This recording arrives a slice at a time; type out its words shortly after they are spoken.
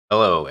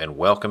Hello and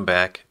welcome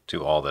back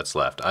to All That's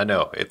Left. I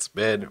know it's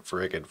been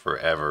friggin'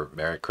 forever.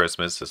 Merry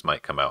Christmas. This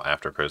might come out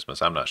after Christmas.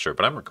 I'm not sure,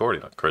 but I'm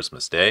recording on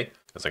Christmas Day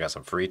because I got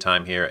some free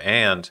time here.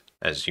 And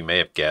as you may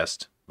have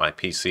guessed, my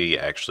PC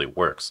actually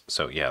works.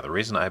 So yeah, the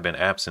reason I've been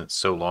absent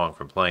so long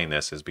from playing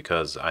this is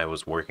because I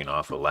was working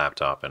off a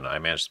laptop and I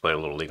managed to play a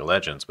little League of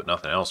Legends, but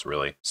nothing else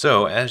really.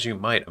 So as you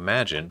might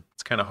imagine,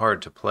 it's kind of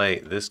hard to play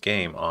this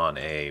game on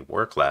a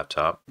work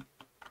laptop.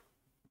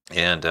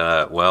 And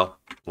well,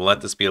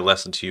 let this be a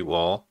lesson to you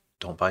all.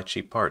 Don't buy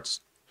cheap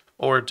parts,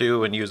 or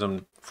do and use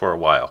them for a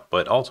while.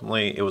 But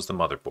ultimately, it was the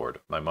motherboard.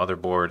 My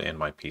motherboard and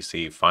my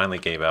PC finally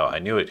gave out. I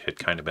knew it had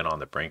kind of been on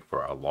the brink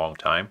for a long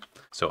time,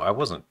 so I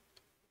wasn't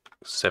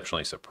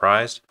exceptionally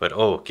surprised. But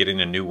oh,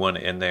 getting a new one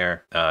in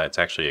there. It's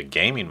actually a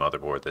gaming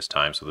motherboard this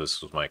time, so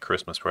this was my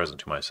Christmas present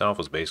to myself,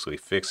 was basically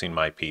fixing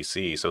my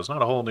PC. So it's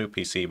not a whole new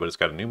PC, but it's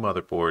got a new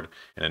motherboard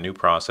and a new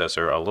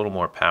processor, a little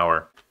more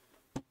power.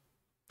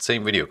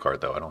 Same video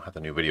card though. I don't have the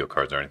new video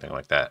cards or anything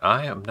like that.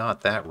 I am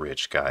not that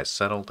rich, guys.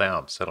 Settle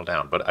down, settle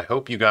down. But I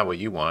hope you got what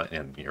you want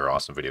in your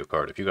awesome video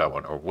card, if you got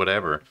one or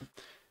whatever.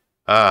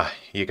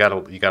 You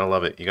gotta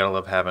love it. You gotta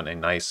love having a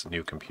nice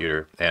new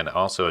computer. And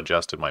also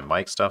adjusted my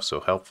mic stuff, so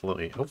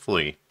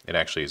hopefully it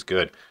actually is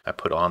good. I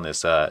put on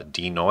this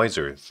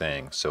denoiser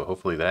thing, so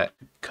hopefully that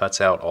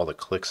cuts out all the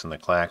clicks and the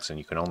clacks, and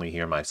you can only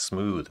hear my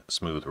smooth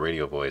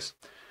radio voice.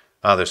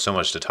 There's so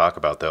much to talk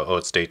about though. Oh,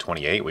 it's day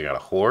 28. We got a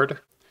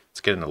horde.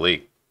 Let's get in the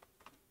league.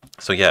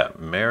 So yeah,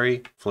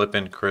 Merry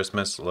flippin'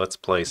 Christmas. Let's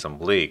play some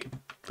League.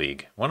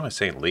 What am I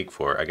saying League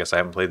for? I guess I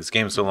haven't played this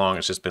game so long.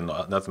 It's just been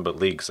nothing but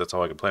League, 'cause that's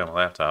all I can play on my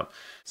laptop.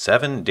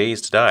 7 Days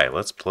to Die.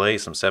 Let's play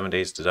some 7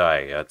 Days to Die.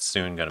 It's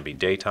soon going to be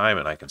daytime,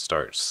 and I can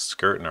start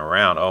skirting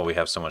around. Oh, we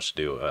have so much to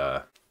do.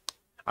 I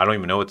don't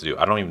even know what to do.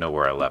 I don't even know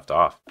where I left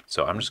off.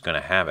 So I'm just going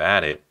to have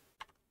at it.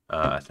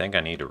 I think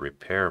I need to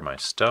repair my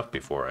stuff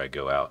before I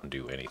go out and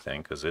do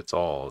anything, because it's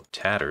all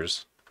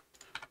tatters.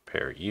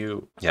 Repair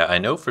you. Yeah, I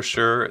know for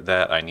sure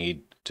that I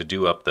need to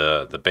do up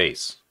the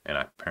base. And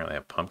I apparently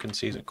have pumpkin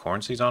seeds and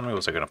corn seeds on me.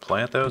 Was I going to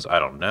plant those? I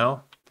don't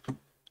know.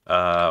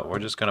 We're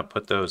just going to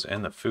put those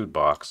in the food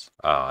box.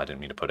 I didn't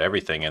mean to put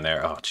everything in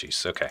there. Oh,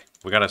 jeez. Okay.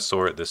 We got to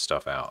sort this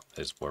stuff out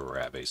is where we're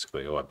at,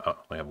 basically. Oh, I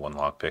only have one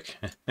lockpick.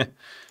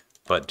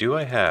 But do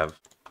I have...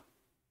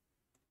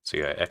 So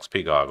yeah,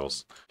 XP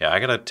goggles. Yeah, I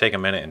got to take a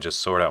minute and just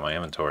sort out my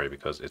inventory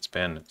because it's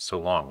been so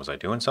long. Was I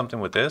doing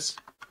something with this?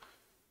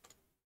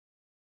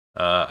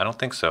 I don't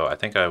think so. I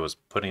think I was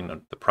putting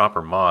the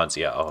proper mods.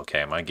 Yeah,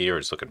 okay, my gear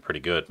is looking pretty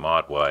good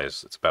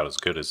mod-wise. It's about as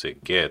good as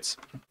it gets.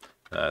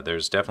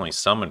 There's definitely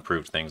some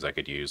improved things I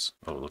could use.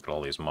 Oh, look at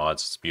all these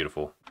mods. It's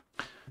beautiful.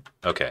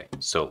 Okay,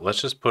 so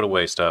let's just put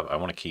away stuff. I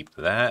want to keep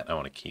that. I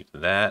want to keep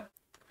that.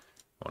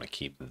 I want to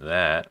keep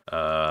that.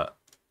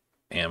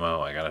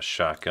 Ammo. I got a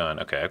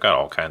shotgun. Okay, I've got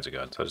all kinds of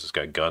guns. I just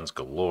got guns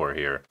galore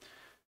here.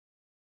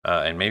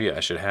 And maybe I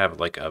should have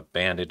like a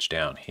bandage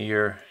down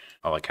here.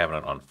 I like having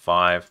it on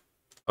 5.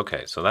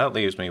 Okay, so that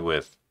leaves me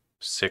with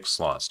 6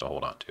 slots to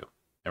hold on to.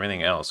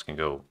 Everything else can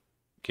go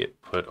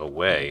get put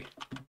away.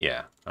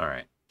 Yeah, all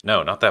right.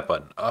 No, not that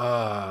button.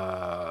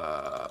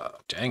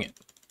 Dang it.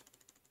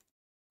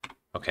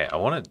 Okay, I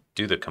want to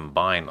do the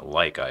combine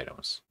like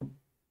items.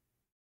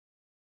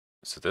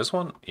 Is it this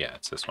one? Yeah,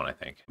 it's this one, I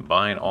think.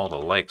 Combine all the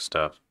like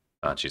stuff.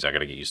 Geez, I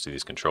gotta get used to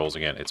these controls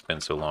again. It's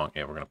been so long.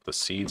 Yeah, we're gonna put the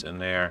seeds in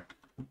there.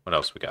 What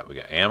else we got? We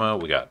got ammo.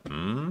 We got,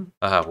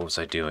 what was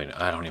I doing?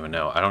 I don't even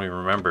know. I don't even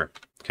remember.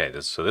 Okay,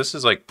 so this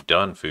is like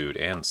done food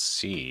and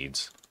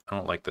seeds. I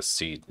don't like the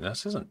seed.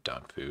 This isn't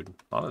done food.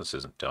 A lot of this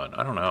isn't done.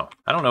 I don't know.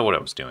 I don't know what I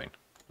was doing.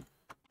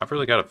 I've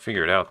really got to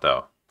figure it out,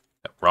 though.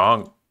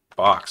 Wrong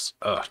box.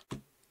 Ugh.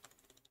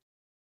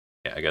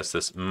 Yeah, I guess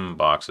this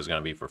box is going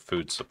to be for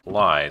food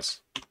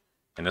supplies.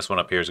 And this one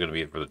up here is going to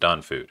be for the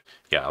done food.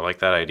 Yeah, I like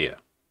that idea.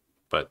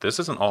 But this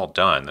isn't all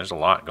done. There's a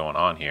lot going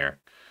on here.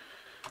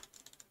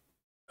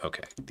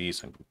 Okay,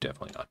 these are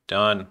definitely not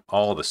done.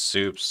 All the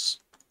soups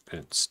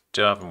and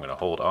stuff I'm going to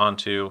hold on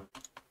to.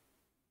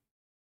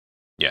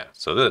 Yeah,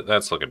 so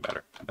that's looking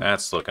better.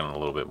 That's looking a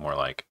little bit more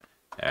like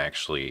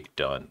actually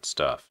done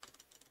stuff.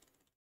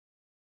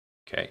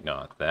 Okay,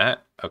 not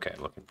that. Okay,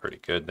 looking pretty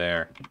good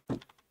there.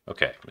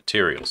 Okay,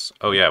 materials.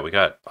 Oh yeah, we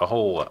got a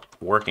whole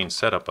working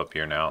setup up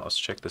here now. Let's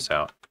check this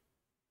out.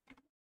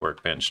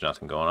 Workbench,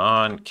 nothing going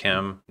on.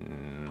 Chem,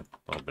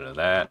 a little bit of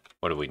that.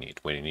 What do we need?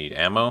 We need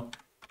ammo.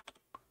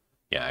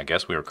 Yeah, I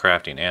guess we were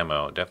crafting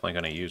ammo. Definitely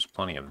going to use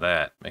plenty of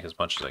that. Make as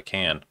much as I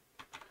can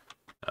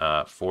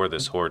for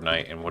this Horde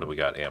Night. And what do we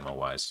got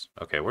ammo-wise?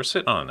 Okay, we're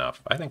sitting on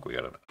enough. I think we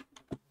got enough.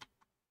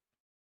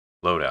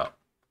 Loadout.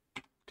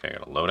 Okay, I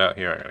got a loadout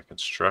here. I got a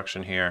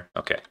construction here.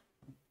 Okay.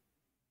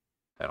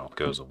 That all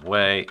goes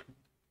away.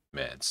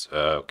 Meds.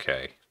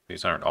 Okay.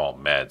 These aren't all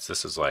meds.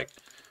 This is like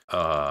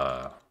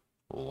a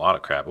lot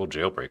of crap. Oh,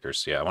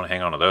 jailbreakers. Yeah, I want to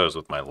hang on to those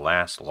with my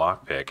last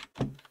lockpick.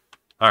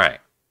 All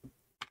right.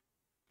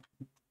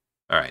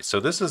 All right, so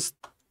this is,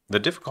 the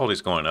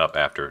difficulty's going up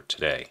after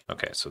today.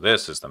 Okay, so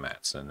this is the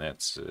mats, and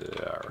that's,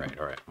 all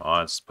right,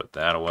 mods, put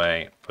that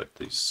away, put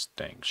these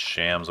dang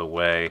shams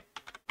away.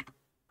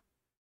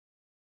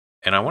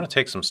 And I want to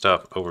take some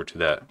stuff over to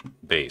that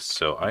base.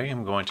 So I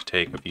am going to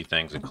take a few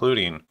things,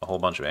 including a whole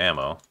bunch of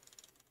ammo.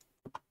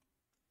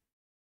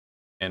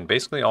 And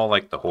basically all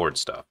like the horde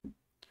stuff.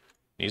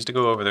 Needs to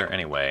go over there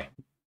anyway.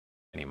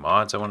 Any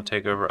mods I want to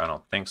take over? I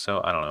don't think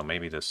so. I don't know.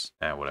 Maybe this...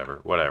 whatever.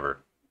 Whatever.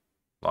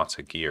 Lots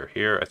of gear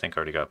here. I think I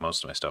already got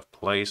most of my stuff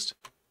placed.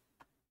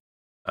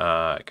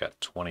 I got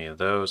 20 of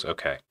those.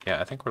 Okay. Yeah,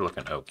 I think we're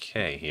looking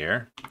okay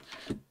here.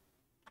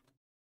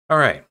 All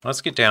right.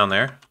 Let's get down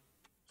there.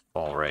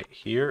 Fall right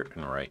here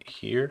and right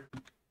here.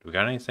 Do we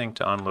got anything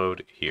to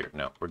unload here?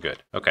 No, we're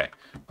good. Okay.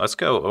 Let's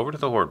go over to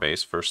the horde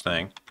base first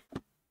thing.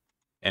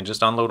 And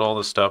just unload all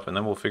this stuff, and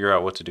then we'll figure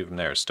out what to do from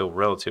there. It's still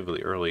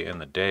relatively early in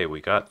the day.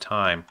 We got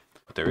time,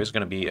 but there is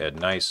going to be a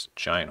nice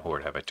giant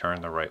horde. Have I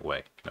turned the right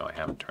way? No, I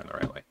haven't turned the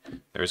right way.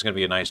 There is going to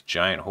be a nice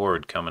giant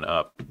horde coming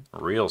up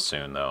real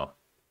soon, though.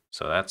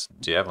 So that's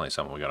definitely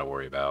something we got to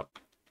worry about.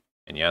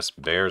 And yes,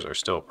 bears are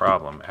still a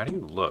problem. How do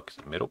you look?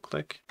 Middle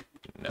click?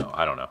 No,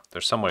 I don't know.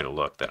 There's some way to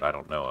look that I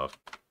don't know of.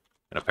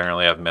 And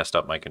apparently I've messed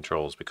up my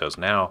controls because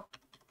now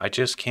I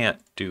just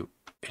can't do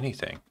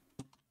anything.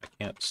 I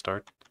can't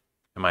start...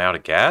 Am I out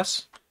of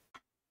gas?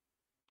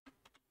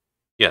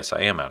 Yes,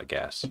 I am out of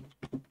gas.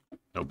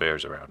 No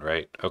bears around,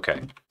 right?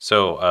 Okay.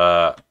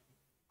 So,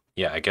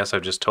 yeah, I guess I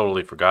just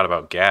totally forgot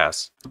about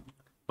gas.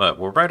 But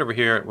we're right over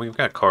here. We've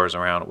got cars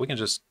around. We can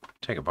just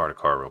take apart a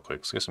car real quick.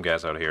 Let's get some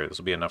gas out of here. This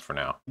will be enough for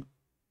now.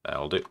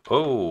 That'll do.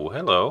 Oh,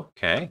 hello.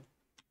 Okay.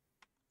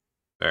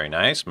 Very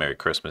nice. Merry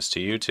Christmas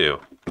to you, too.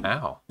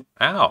 Ow.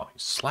 Ow. You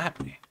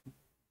slapped me.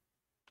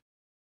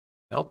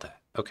 Felt that.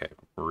 Okay,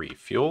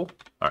 refuel.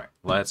 All right,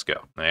 let's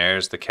go.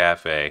 There's the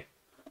cafe.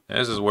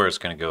 This is where it's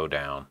going to go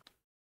down.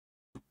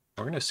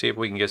 We're going to see if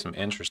we can get some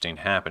interesting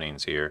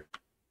happenings here.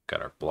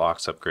 Got our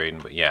blocks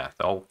upgrading, but yeah,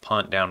 they'll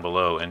punt down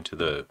below into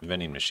the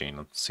vending machine.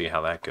 Let's see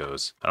how that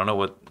goes. I don't know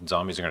what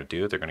zombies are going to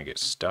do. They're going to get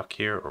stuck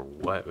here or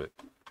what, but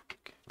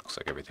looks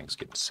like everything's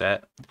getting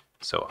set.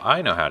 So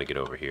I know how to get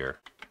over here,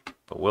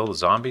 but will the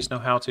zombies know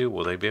how to?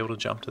 Will they be able to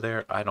jump to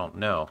there? I don't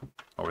know.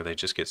 Or will they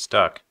just get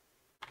stuck?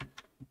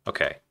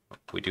 Okay.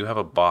 We do have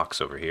a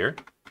box over here,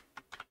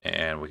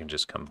 and we can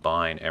just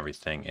combine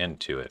everything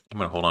into it. I'm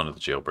going to hold on to the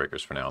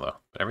jailbreakers for now, though.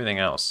 But everything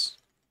else,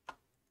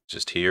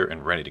 just here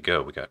and ready to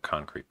go. We got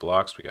concrete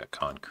blocks, we got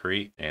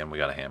concrete, and we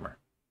got a hammer.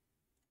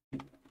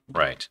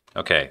 Right.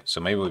 Okay,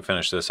 so maybe we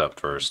finish this up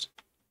first.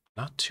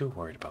 Not too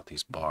worried about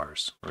these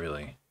bars,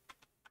 really.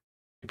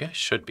 Maybe I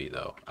should be,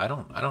 though. I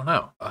don't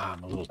know.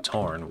 I'm a little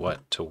torn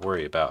what to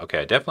worry about. Okay,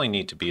 I definitely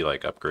need to be,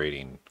 like,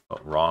 upgrading... Oh,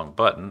 wrong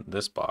button.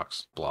 This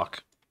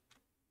block.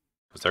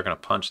 Because they're going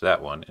to punch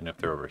that one, and if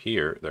they're over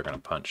here, they're going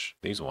to punch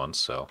these ones,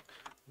 so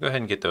go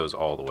ahead and get those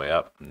all the way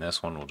up, and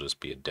this one will just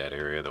be a dead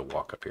area. They'll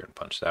walk up here and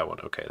punch that one.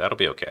 Okay, that'll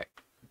be okay.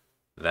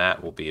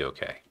 That will be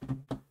okay.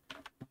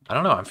 I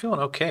don't know, I'm feeling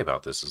okay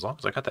about this, as long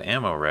as I got the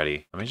ammo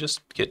ready. Let me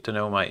just get to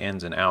know my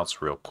ins and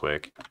outs real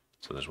quick.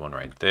 So there's one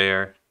right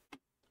there.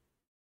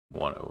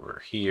 One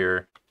over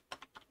here.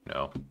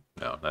 No,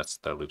 that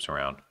loops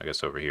around. I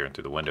guess over here and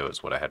through the window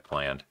is what I had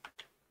planned.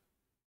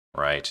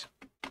 Right.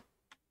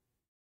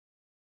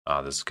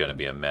 Oh, this is going to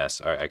be a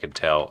mess. I can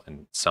tell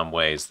in some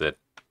ways that...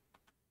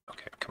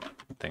 Okay, come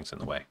on. Things in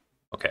the way.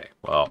 Okay,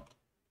 well...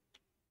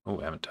 Oh,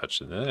 I haven't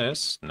touched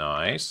this.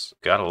 Nice.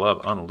 Gotta love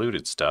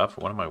unlooted stuff.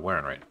 What am I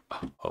wearing right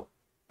now? Oh.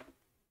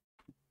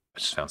 I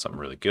just found something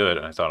really good,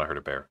 and I thought I heard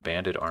a bear.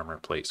 Banded armor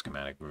plate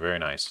schematic. Very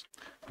nice.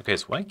 Okay,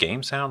 so my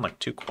game sound like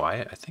too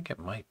quiet? I think it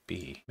might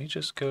be. Let me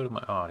just go to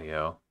my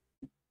audio.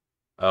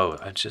 Oh,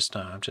 I'm just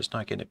not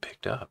getting it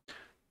picked up.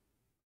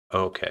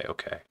 Okay.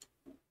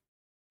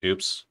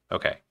 Oops.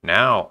 Okay,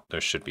 now there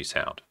should be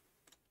sound.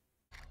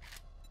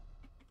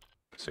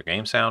 Is there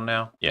game sound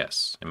now?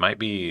 Yes. It might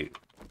be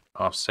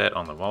offset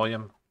on the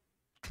volume.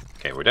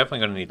 Okay, we're definitely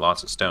going to need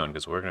lots of stone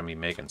because we're going to be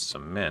making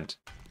cement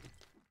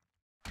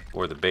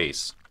for the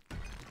base.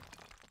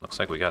 Looks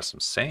like we got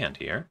some sand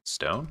here.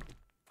 Stone?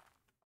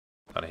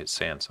 Thought I hit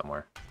sand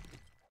somewhere.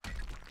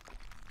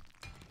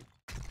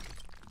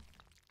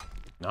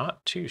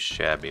 Not too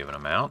shabby of an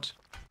amount.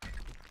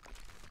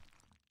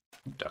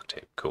 Duct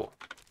tape, cool.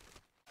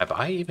 Have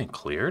I even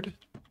cleared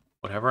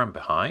whatever I'm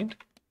behind?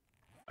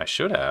 I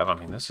should have. I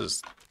mean, this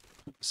is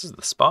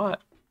the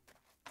spot.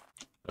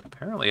 But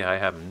apparently I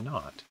have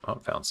not. Oh,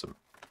 found some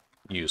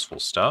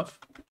useful stuff.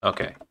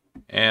 Okay.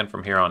 And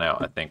from here on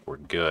out, I think we're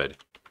good.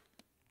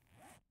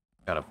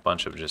 Got a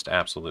bunch of just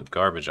absolute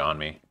garbage on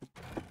me.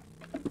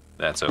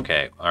 That's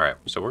okay. All right.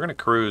 So we're going to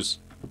cruise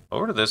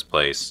over to this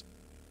place,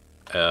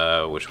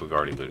 which we've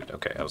already looted.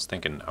 Okay. I was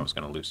thinking I was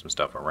going to loot some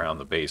stuff around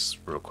the base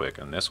real quick.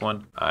 And this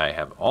one, I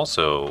have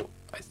also...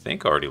 I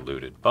think already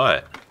looted,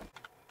 but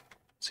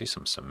see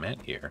some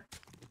cement here.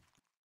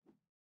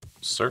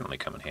 Certainly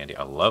come in handy.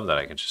 I love that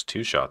I can just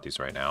two-shot these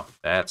right now.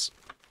 That's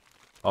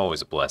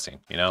always a blessing.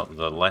 You know,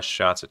 the less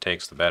shots it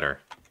takes, the better.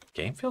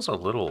 Game feels a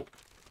little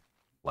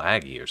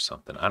laggy or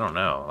something. I don't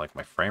know. Like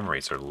my frame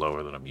rates are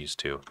lower than I'm used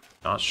to.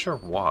 Not sure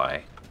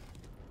why.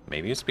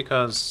 Maybe it's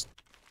because...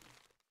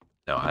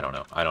 No, I don't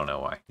know. I don't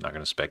know why. I'm not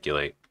going to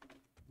speculate.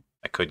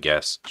 I could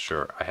guess.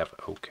 Sure, I have,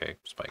 okay,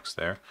 spikes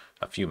there.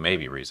 A few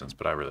maybe reasons,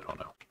 but I really don't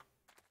know.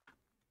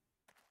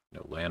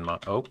 No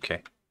landmine.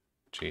 Okay.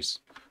 Jeez.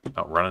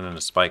 Out running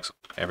into spikes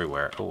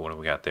everywhere. Oh, what do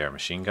we got there?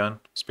 Machine gun?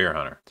 Spear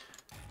hunter.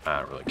 I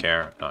don't really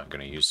care. Not going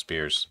to use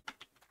spears.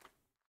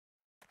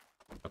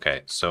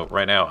 Okay, so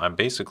right now I'm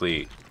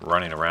basically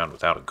running around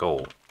without a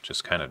goal.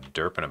 Just kind of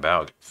derping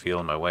about,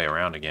 feeling my way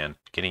around again.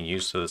 Getting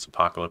used to this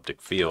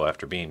apocalyptic feel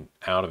after being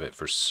out of it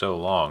for so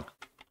long.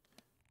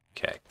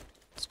 Okay,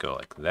 let's go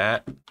like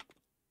that.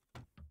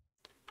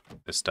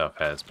 This stuff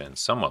has been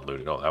somewhat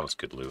looted. Oh, that was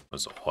good loot. It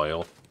was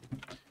oil.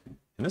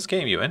 In this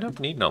game, you end up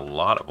needing a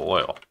lot of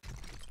oil.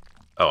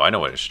 Oh, I know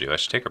what I should do. I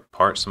should take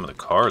apart some of the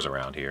cars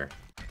around here.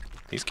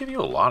 These give you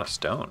a lot of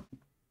stone.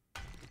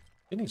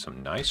 You need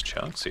some nice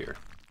chunks here.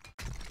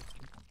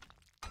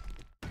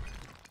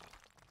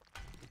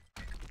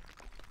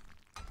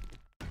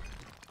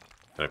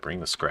 Did I bring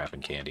the scrap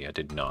and candy? I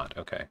did not.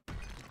 Okay.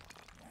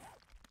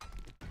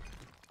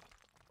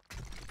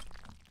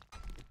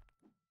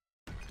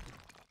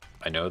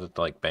 I know that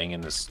like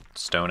banging this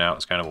stone out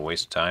is kind of a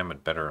waste of time.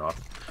 I'd better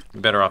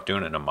off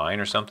doing it in a mine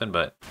or something,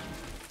 but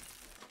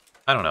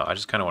I don't know. I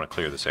just kind of want to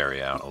clear this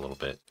area out a little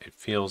bit. It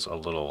feels a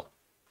little,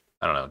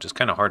 I don't know, just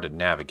kind of hard to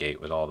navigate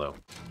with all the,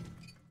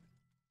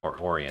 or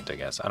orient, I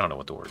guess. I don't know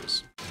what the word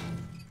is.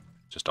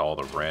 Just all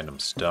the random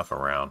stuff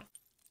around.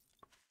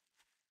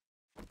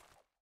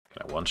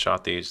 Can I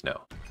one-shot these?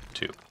 No.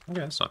 2.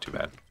 Okay, that's not too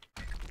bad.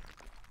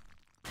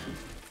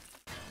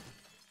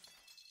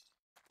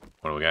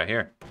 What do we got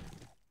here?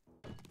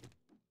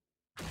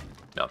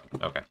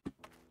 Nothing. Okay.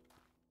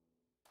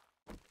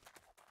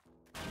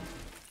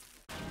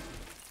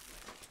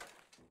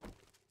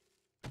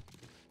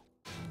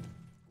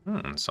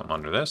 Something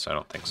under this? I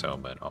don't think so,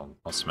 but I'll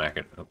smack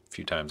it a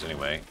few times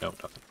anyway. Nope,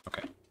 nothing.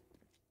 Okay.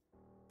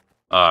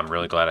 I'm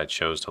really glad I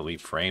chose to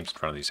leave frames in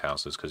front of these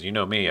houses, because you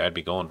know me, I'd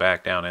be going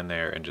back down in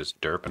there and just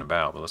derping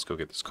about. But let's go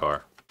get this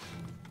car.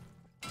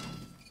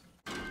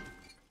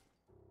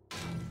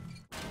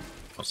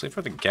 Mostly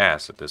for the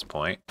gas at this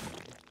point.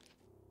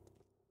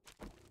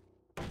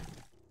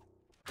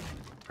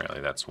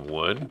 Apparently that's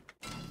wood.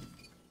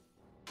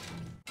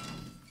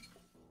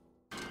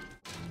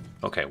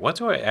 Okay, what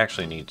do I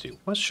actually need to do?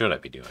 What should I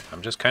be doing?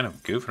 I'm just kind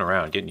of goofing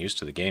around, getting used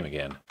to the game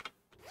again.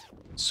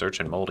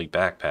 Searching moldy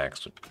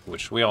backpacks,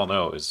 which we all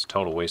know is a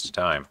total waste of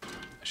time.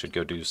 I should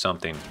go do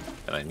something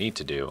that I need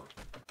to do.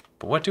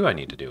 But what do I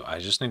need to do? I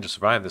just need to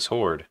survive this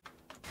horde.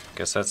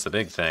 Guess that's the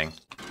big thing.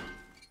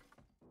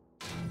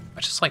 I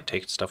just like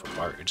taking stuff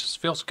apart. It just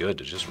feels good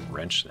to just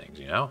wrench things,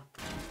 you know?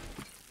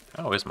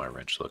 How is my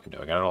wrench looking? Do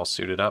I got it all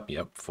suited up?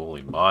 Yep,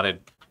 fully modded.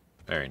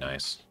 Very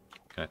nice.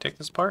 Can I take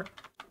this apart?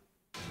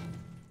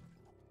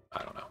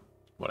 I don't know.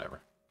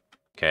 Whatever.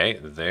 Okay,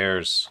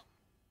 there's...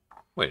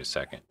 Wait a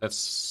second.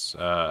 That's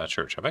a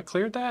church. Have I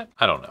cleared that?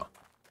 I don't know.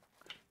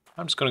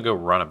 I'm just going to go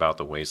run about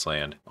the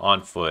wasteland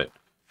on foot.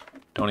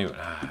 Don't even...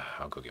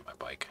 I'll go get my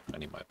bike. I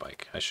need my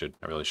bike. I should.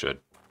 I really should.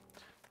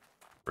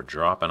 For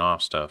dropping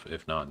off stuff,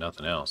 if not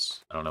nothing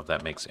else. I don't know if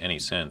that makes any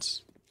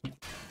sense.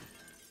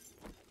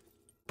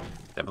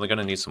 Definitely going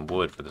to need some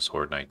wood for this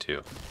horde night,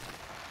 too.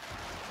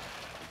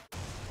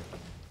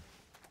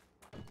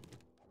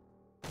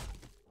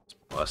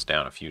 Bust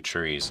down a few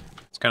trees.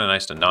 It's kind of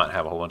nice to not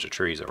have a whole bunch of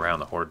trees around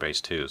the horde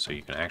base too, so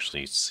you can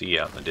actually see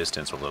out in the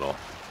distance a little.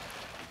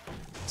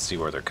 See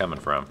where they're coming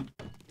from.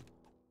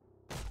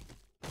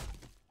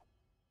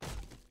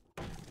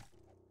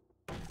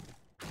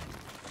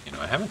 You know,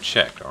 I haven't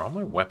checked. Are all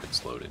my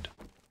weapons loaded?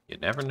 You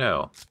never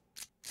know.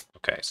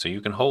 Okay, so you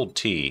can hold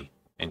T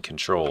and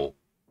control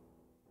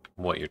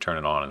what you're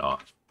turning on and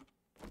off.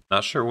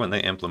 Not sure when they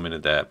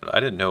implemented that, but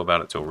I didn't know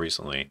about it till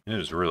recently, and it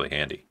was really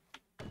handy.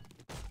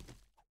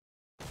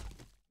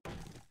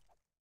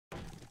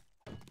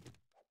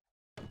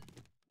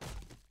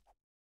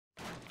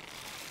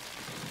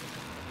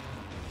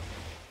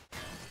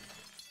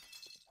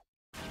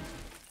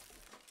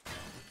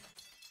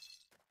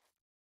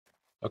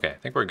 Okay, I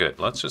think we're good.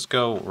 Let's just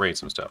go raid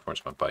some stuff.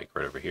 Where's my bike?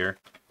 Right over here.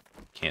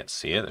 Can't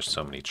see it. There's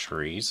so many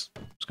trees.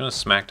 I'm just going to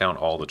smack down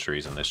all the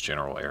trees in this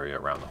general area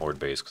around the horde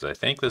base, because I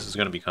think this is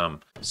going to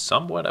become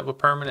somewhat of a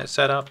permanent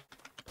setup.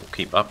 We'll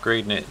keep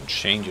upgrading it and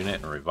changing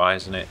it and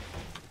revising it,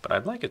 but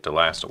I'd like it to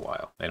last a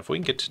while. And if we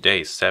can get to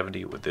day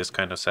 70 with this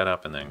kind of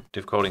setup and then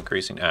difficulty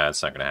increasing,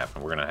 it's not going to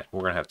happen. We're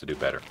gonna have to do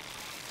better.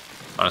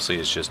 Honestly,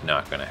 it's just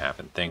not going to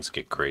happen. Things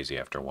get crazy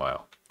after a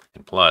while.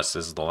 And plus,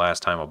 this is the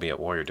last time I'll be at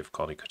warrior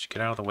difficulty. Could you get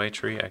out of the way,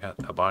 tree? I got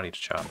a body to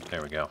chop.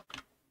 There we go.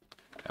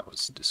 That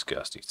was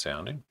disgusting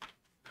sounding.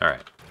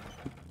 Alright.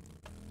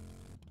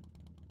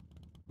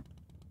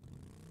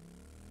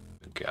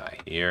 Good guy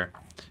here.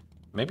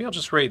 Maybe I'll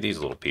just raid these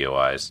little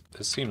POIs.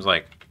 This seems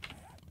like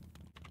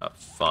a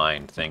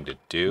fine thing to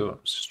do.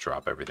 Let's just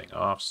drop everything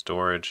off.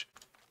 Storage.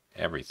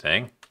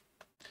 Everything.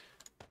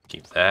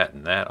 Keep that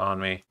and that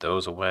on me.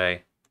 Those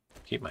away.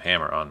 Keep my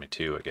hammer on me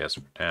too, I guess,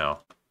 for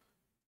now.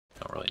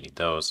 Don't really need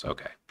those.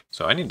 Okay.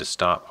 So I need to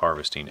stop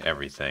harvesting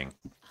everything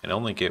and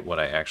only get what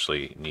I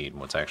actually need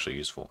and what's actually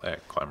useful.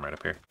 Climb right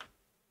up here.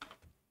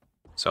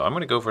 So I'm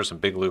going to go for some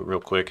big loot real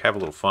quick, have a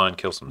little fun,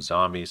 kill some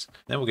zombies,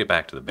 then we'll get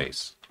back to the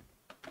base.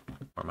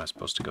 Where am I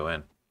supposed to go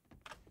in?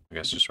 I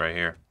guess just right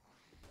here.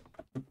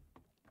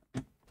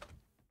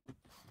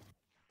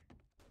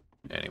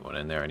 Anyone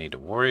in there I need to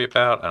worry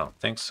about? I don't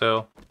think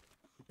so.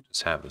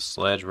 Just have the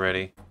sledge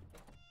ready.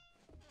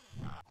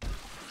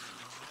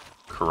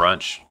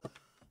 Crunch.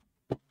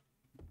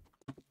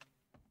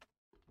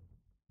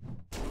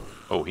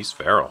 Oh, he's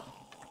feral.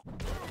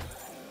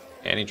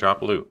 And he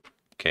dropped loot.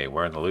 Okay,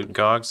 we're in the looting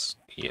cogs.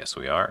 Yes,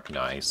 we are.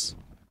 Nice.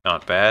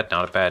 Not bad.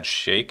 Not a bad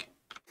shake.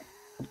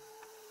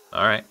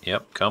 Alright,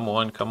 yep. Come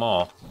one, come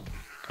all.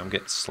 Come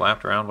get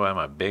slapped around by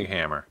my big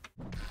hammer.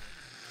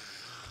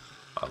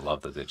 I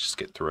love that they just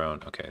get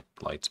thrown. Okay,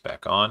 lights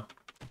back on.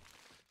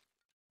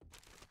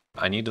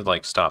 I need to,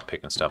 like, stop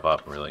picking stuff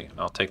up, really.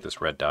 I'll take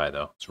this red dye,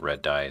 though. This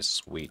red dye is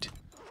sweet.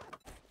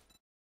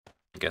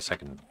 I guess I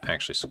can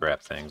actually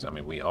scrap things. I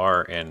mean, we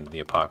are in the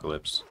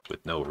apocalypse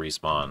with no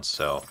respawns,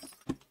 so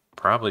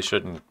probably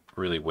shouldn't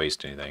really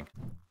waste anything.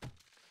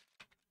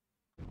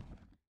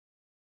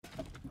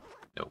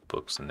 No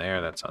books in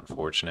there. That's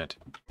unfortunate.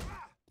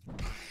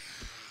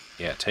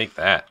 Yeah, take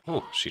that.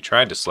 Oh, she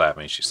tried to slap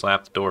me. She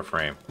slapped the door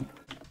frame.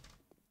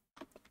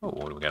 Oh,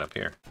 what do we got up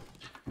here?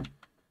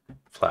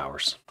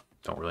 Flowers.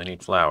 Don't really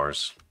need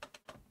flowers.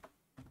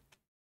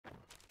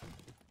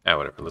 Ah,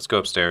 whatever. Let's go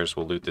upstairs.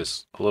 We'll loot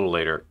this a little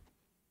later.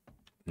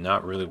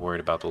 Not really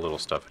worried about the little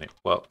stuff anymore.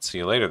 Well, see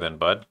you later then,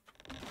 bud.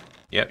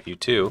 Yep, you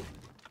too.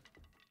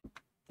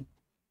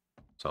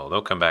 So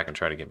they'll come back and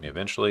try to get me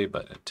eventually,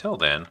 but until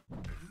then,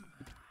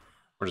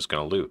 we're just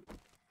going to loot.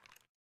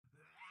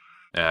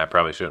 I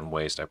probably shouldn't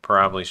waste. I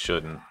probably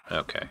shouldn't.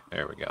 Okay,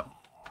 there we go.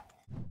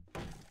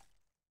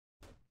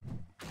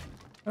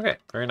 Okay,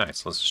 very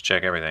nice. Let's just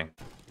check everything.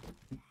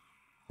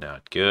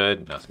 Not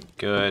good. Nothing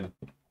good.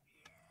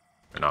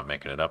 We're not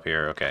making it up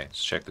here. Okay,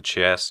 let's check the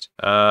chest.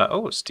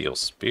 Oh, a steel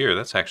spear.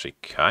 That's actually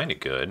kind of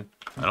good.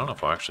 I don't know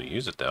if I'll actually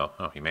use it, though.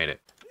 Oh, he made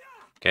it.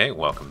 Okay,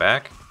 welcome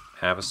back.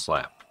 Have a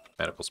slap.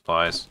 Medical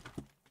supplies.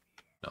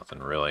 Nothing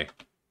really.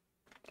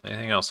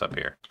 Anything else up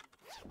here?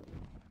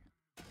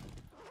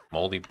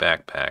 Moldy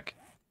backpack.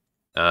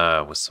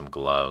 With some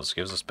gloves.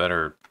 Gives us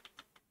better,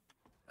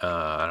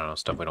 I don't know,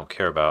 stuff we don't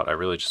care about. I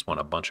really just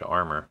want a bunch of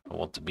armor. I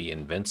want to be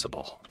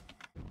invincible.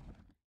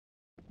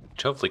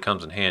 Which hopefully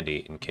comes in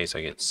handy in case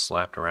I get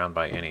slapped around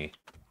by any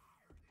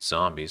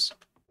zombies.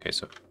 Okay,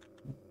 so...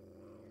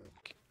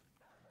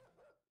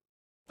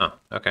 Oh,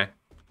 okay. A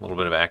little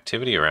bit of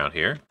activity around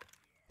here.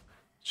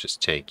 Let's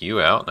just take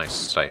you out.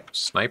 Nice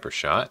sniper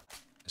shot.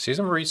 I see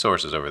some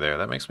resources over there.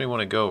 That makes me want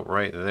to go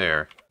right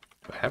there.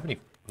 Do I have any...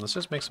 Let's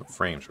just make some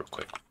frames real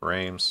quick.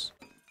 Frames.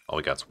 All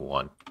we got's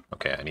one.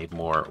 Okay, I need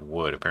more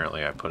wood.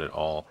 Apparently I put it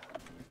all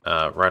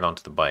right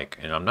onto the bike.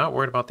 And I'm not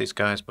worried about these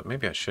guys, but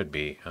maybe I should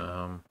be.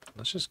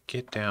 Let's just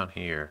get down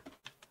here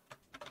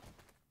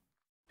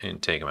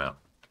and take them out.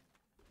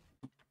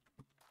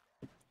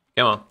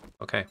 Come on.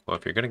 Okay, well,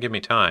 if you're going to give me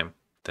time,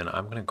 then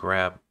I'm going to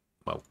grab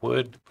my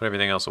wood, put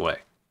everything else away.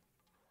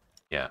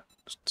 Yeah,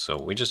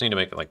 so we just need to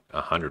make like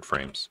 100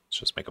 frames. Let's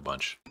just make a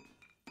bunch.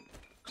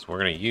 So we're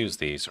going to use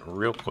these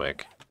real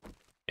quick.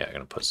 Yeah, I'm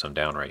going to put some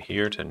down right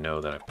here to know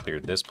that I've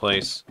cleared this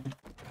place.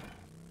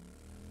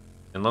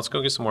 And let's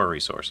go get some more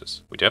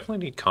resources. We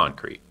definitely need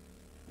concrete.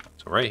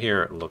 So right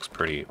here, it looks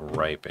pretty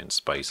ripe and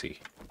spicy.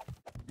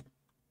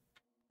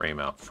 Frame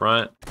out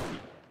front.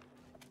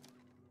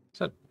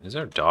 Is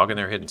there a dog in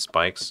there hidden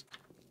spikes?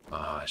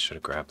 Ah, I should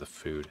have grabbed the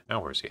food.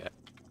 Now where's he at?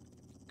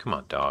 Come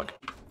on, dog.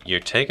 You're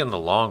taking the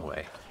long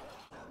way.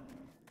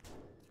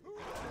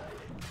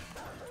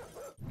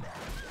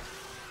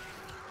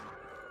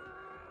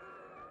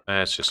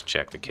 Let's just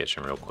check the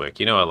kitchen real quick.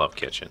 You know I love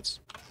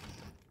kitchens.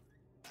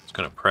 Just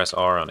gonna press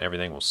R on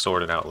everything. We'll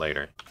sort it out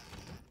later.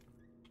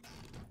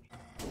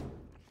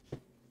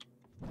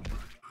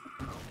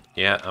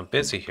 Yeah, I'm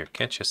busy here.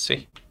 Can't you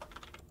see?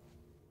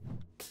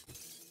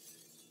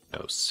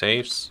 No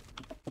safes.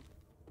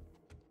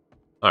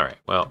 Alright,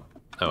 well.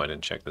 Oh, I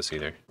didn't check this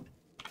either.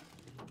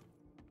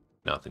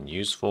 Nothing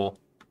useful.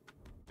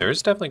 There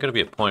is definitely going to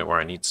be a point where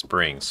I need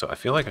springs, so I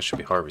feel like I should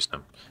be harvesting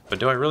them. But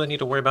do I really need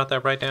to worry about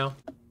that right now?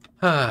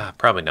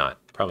 Probably not.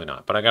 Probably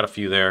not. But I got a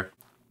few there.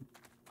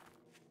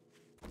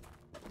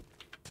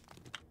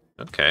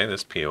 Okay,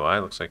 this POI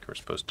looks like we're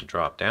supposed to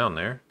drop down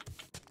there.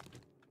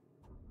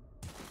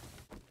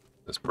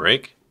 This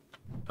break?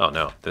 Oh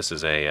no, this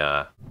is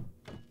a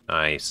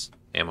nice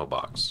ammo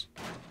box.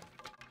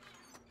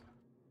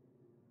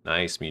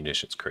 Nice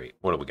munitions crate.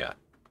 What do we got?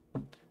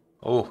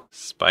 Oh,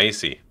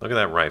 spicy. Look at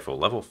that rifle.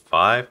 Level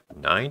 5,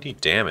 90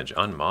 damage,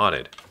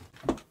 unmodded.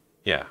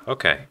 Yeah,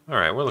 okay.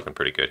 Alright, we're looking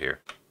pretty good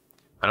here.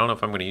 I don't know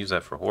if I'm going to use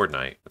that for Horde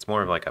Night. It's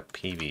more of like a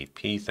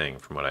PvP thing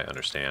from what I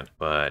understand.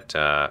 But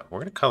we're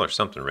going to color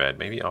something red.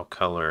 Maybe I'll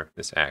color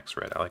this axe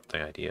red. I like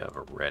the idea of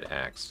a red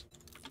axe.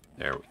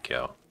 There we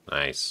go.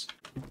 Nice.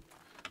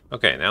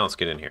 Okay, now let's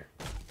get in here.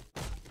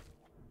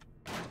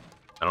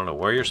 I don't know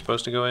where you're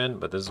supposed to go in,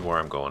 but this is where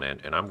I'm going in.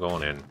 And I'm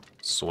going in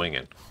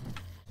swinging.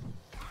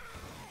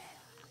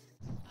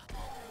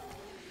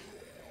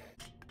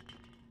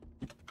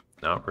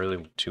 Not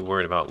really too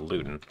worried about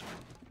looting.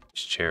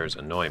 These chairs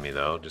annoy me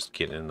though, just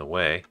getting in the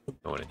way.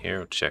 Go in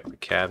here, check the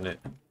cabinet.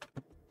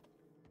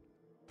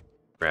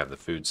 Grab the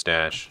food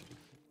stash.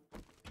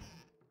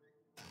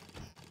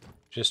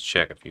 Just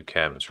check a few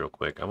cabinets real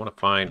quick. I want to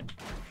find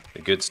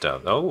the good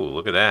stuff. Oh,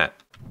 look at that.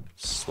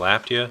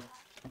 Slapped you,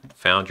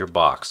 found your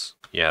box.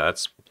 Yeah,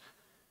 that's...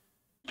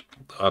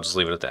 I'll just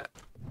leave it at that.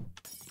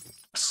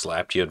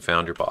 Slapped you and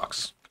found your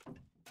box.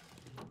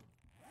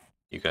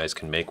 You guys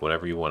can make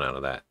whatever you want out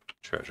of that.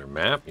 Treasure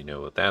map, you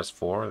know what that's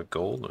for. The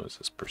gold, is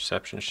this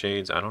perception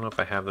shades? I don't know if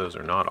I have those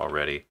or not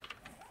already,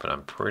 but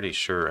I'm pretty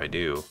sure I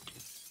do.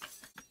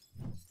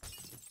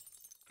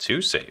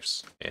 2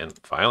 safes and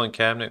filing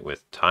cabinet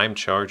with time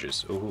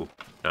charges. Ooh,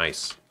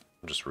 nice.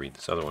 I'll just read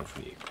this other one for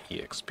the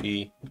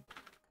EXP.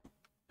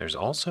 There's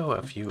also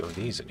a few of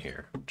these in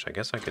here, which I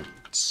guess I could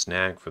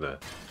snag for the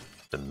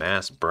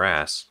mass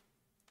brass.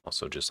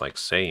 Also just like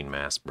saying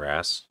mass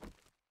brass.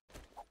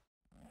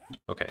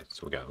 Okay,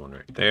 so we got one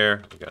right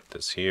there. We got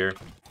this here.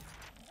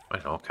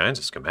 Finding all kinds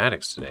of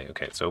schematics today.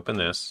 Okay, let's open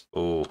this.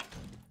 Ooh,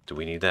 do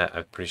we need that?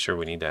 I'm pretty sure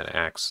we need that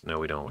axe. No,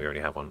 we don't. We already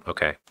have one.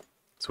 Okay.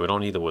 So we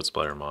don't need the wood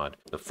splitter mod.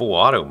 The full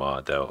auto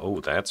mod, though, oh,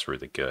 that's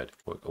really good.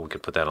 We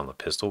could put that on the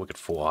pistol. We could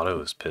full auto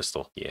this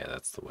pistol. Yeah,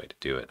 that's the way to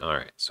do it. All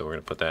right, so we're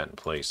going to put that in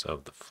place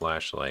of the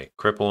flashlight.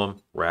 Cripple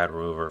them, rad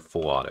remover,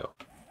 full auto.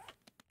 I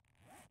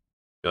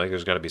feel like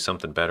there's got to be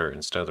something better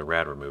instead of the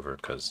rad remover,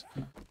 because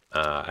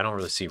I don't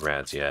really see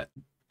rads yet.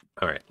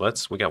 All right,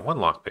 we got 1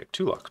 lockpick,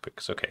 2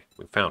 lockpicks. Okay,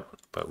 we found one,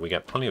 but we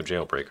got plenty of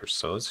jailbreakers.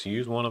 So let's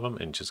use one of them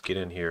and just get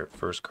in here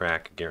first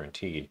crack,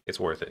 guaranteed. It's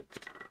worth it.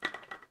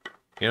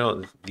 You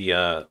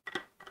know,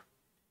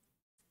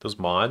 those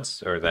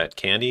mods, or that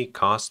candy,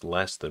 cost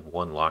less than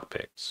 1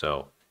 lockpick,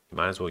 so you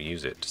might as well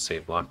use it to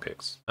save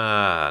lockpicks.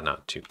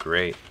 Not too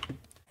great.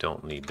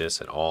 Don't need this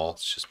at all.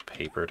 It's just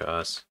paper to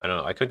us. I don't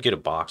know, I could get a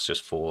box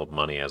just full of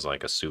money as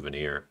like a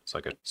souvenir. It's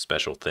like a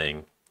special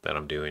thing that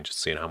I'm doing,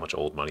 just seeing how much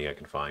old money I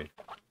can find.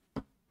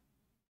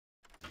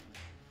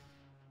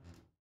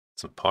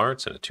 Some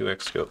parts and a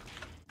 2x scope.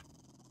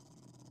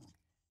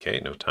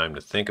 Okay, no time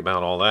to think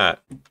about all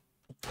that.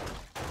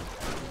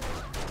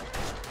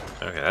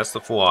 Okay, that's the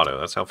full auto.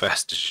 That's how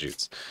fast it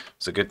shoots.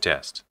 It's a good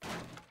test.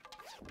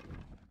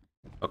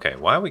 Okay,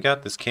 while we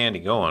got this candy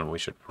going, we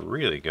should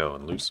really go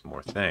and loot some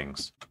more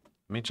things.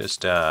 Let me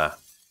just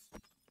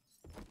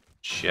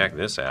check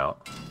this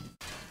out.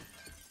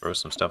 Throw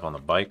some stuff on the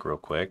bike real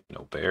quick.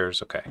 No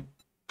bears. Okay.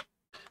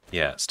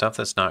 Yeah, stuff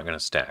that's not going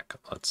to stack.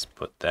 Let's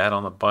put that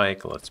on the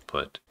bike. Let's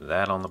put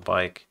that on the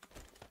bike.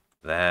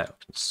 That,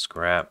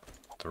 scrap,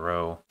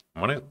 throw.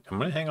 I'm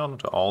gonna hang on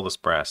to all this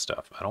brass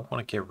stuff. I don't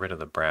want to get rid of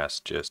the brass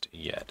just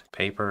yet.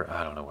 Paper,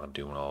 I don't know what I'm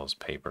doing with all this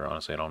paper.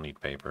 Honestly, I don't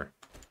need paper.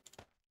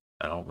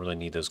 I don't really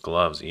need those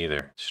gloves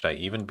either. Should I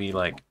even be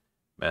like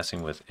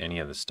messing with any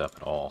of this stuff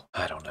at all?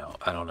 I don't know.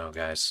 I don't know,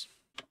 guys.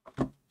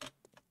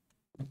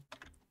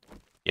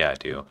 Yeah, I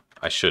do.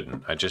 I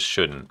shouldn't. I just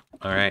shouldn't.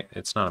 All right,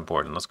 it's not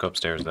important. Let's go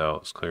upstairs though.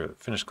 Let's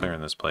finish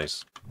clearing this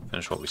place.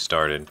 Finish what we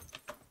started.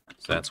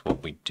 So that's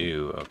what we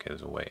do. Okay,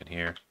 there's a way in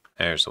here.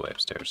 There's the way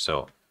upstairs.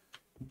 So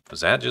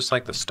was that just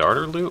like the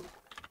starter loot?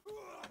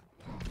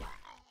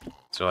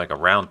 So like a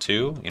round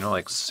 2, you know,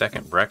 like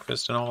second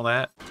breakfast and all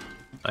that?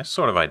 I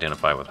sort of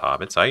identify with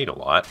hobbits. I eat a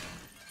lot.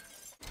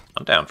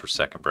 I'm down for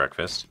second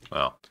breakfast.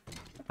 Well,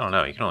 I don't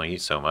know. You can only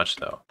eat so much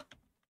though.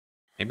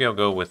 Maybe I'll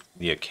go with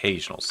the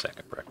occasional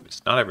second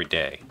breakfast. Not every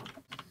day.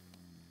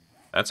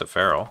 That's a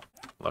feral.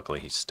 Luckily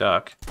he's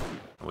stuck.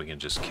 We can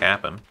just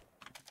cap him.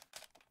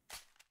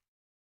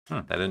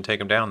 That didn't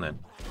take him down then.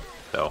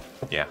 So,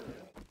 yeah.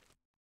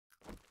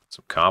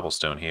 Some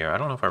cobblestone here. I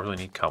don't know if I really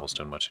need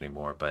cobblestone much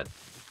anymore, but I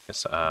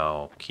guess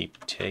I'll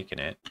keep taking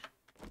it.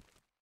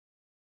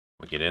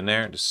 We get in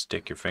there, just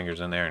stick your fingers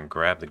in there and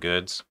grab the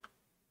goods.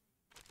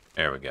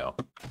 There we go.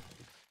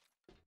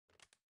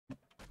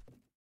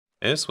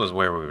 This was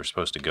where we were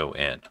supposed to go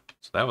in.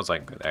 So that was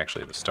like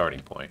actually the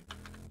starting point.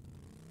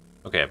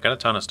 Okay, I've got a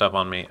ton of stuff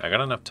on me. I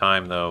got enough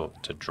time though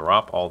to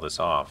drop all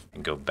this off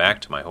and go back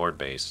to my horde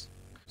base.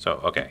 So,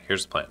 okay,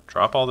 here's the plan.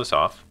 Drop all this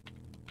off.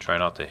 Try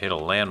not to hit a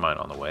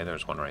landmine on the way.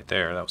 There's one right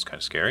there. That was kind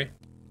of scary.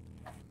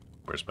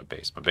 Where's my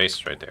base? My base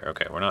is right there.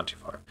 Okay, we're not too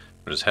far.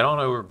 We'll just head on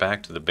over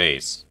back to the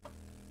base.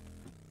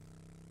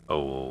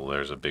 Oh,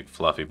 there's a big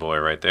fluffy boy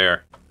right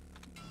there.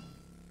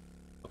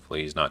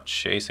 Hopefully he's not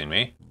chasing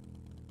me.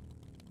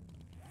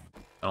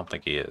 I don't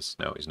think he is.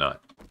 No, he's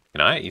not.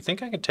 You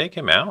think I could take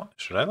him out?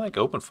 Should I like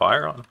open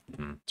fire on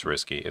him? It's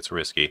risky. It's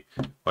risky.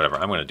 Whatever,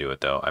 I'm going to do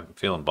it though. I'm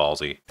feeling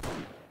ballsy.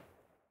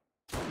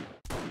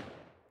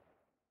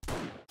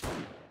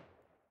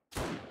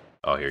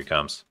 Oh, here he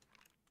comes.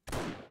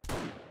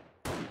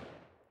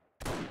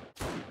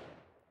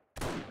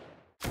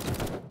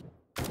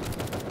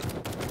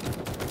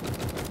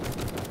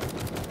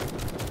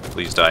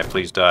 Please die,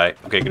 please die.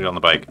 Okay, get it on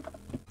the bike.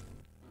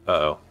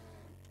 Uh-oh.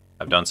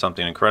 I've done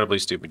something incredibly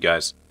stupid,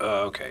 guys.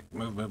 Okay,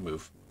 move, move,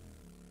 move.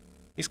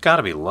 He's got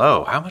to be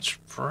low. How much?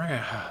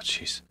 Oh,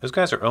 jeez. Those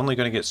guys are only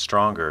going to get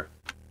stronger.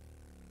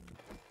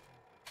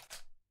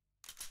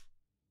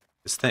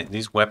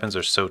 These weapons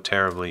are so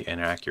terribly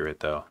inaccurate,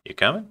 though. You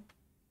coming?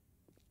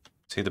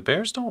 See, the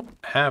bears don't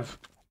have...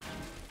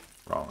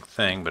 Wrong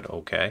thing, but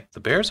okay. The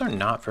bears are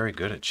not very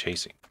good at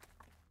chasing.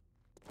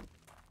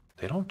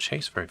 They don't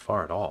chase very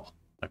far at all.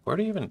 Like, where'd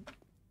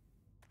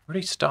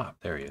he stop?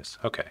 There he is.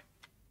 Okay.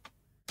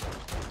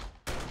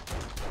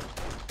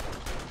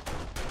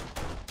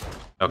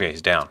 Okay,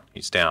 he's down.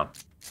 He's down.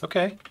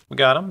 Okay, we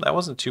got him. That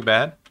wasn't too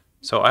bad.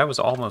 So I was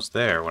almost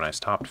there when I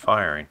stopped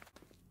firing.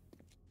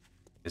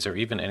 Is there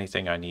even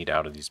anything I need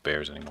out of these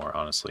bears anymore,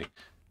 honestly?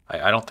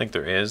 I don't think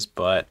there is,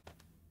 but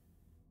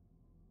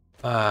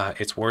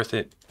it's worth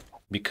it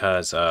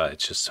because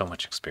it's just so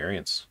much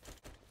experience.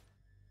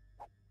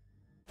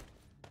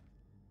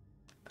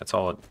 That's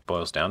all it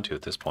boils down to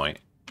at this point.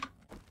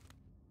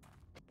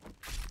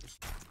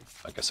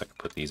 I guess I can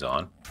put these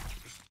on.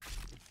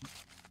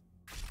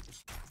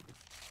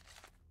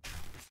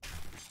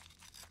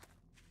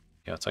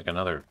 Yeah, it's like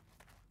another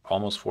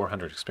almost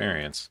 400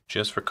 experience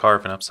just for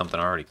carving up something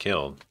I already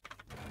killed.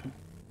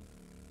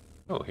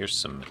 Oh, here's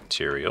some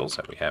materials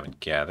that we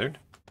haven't gathered.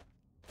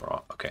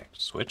 Okay,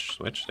 switch,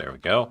 there we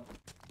go.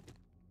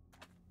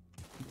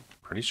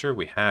 Pretty sure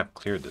we have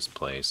cleared this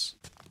place.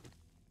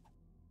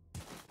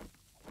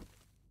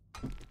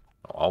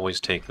 I'll always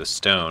take the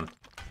stone.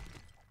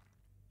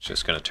 It's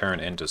just going to turn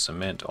into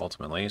cement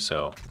ultimately,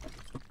 so...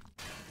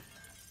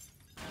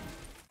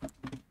 Have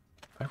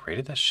I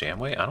raided that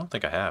Shamway? I don't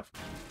think I have.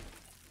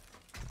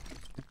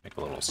 Make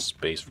a little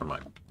space for my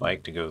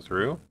bike to go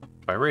through.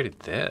 If I raided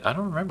that, I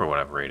don't remember what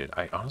I've raided.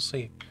 I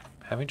honestly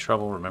am having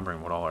trouble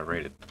remembering what all I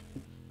raided.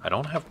 I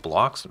don't have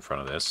blocks in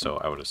front of this, so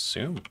I would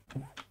assume...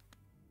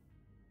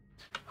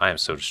 I am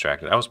so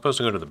distracted. I was supposed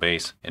to go to the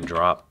base and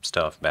drop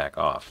stuff back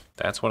off.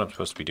 That's what I'm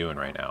supposed to be doing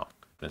right now.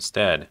 But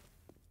instead,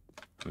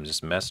 I'm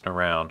just messing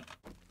around.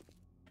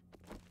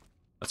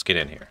 Let's get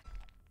in here.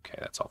 Okay,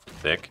 that's awful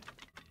thick.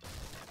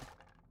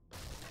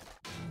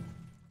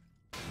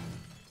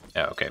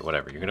 Yeah, okay,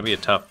 whatever. You're going to be a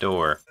tough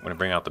door. I'm going to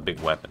bring out the big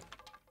weapon.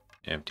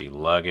 Empty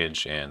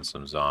luggage and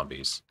some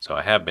zombies. So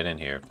I have been in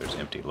here if there's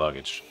empty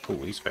luggage.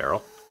 Ooh, he's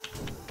feral.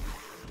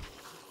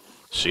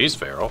 She's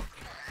feral.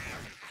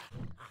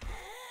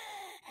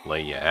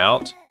 Lay you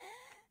out.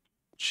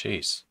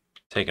 Jeez.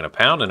 Taking a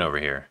pounding over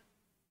here.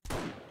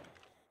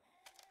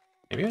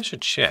 Maybe I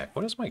should check.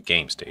 What is my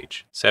game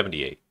stage?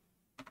 78.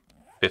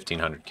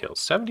 1,500 kills.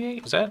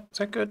 78? Is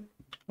that good?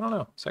 I don't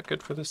know. Is that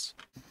good for this?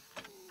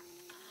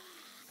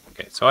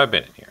 Okay, so I've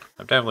been in here.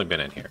 I've definitely been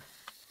in here.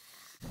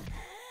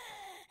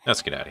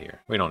 Let's get out of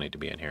here. We don't need to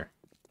be in here.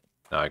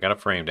 Now I got a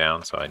frame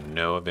down, so I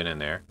know I've been in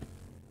there.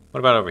 What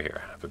about over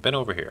here? Have I been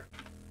over here?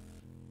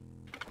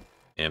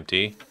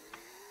 Empty.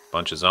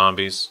 Bunch of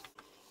zombies.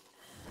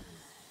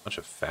 Bunch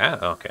of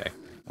fat. Okay.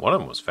 One of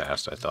them was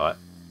fast, I thought.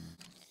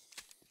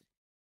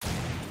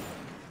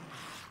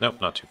 Nope,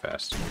 not too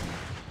fast.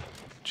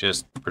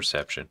 Just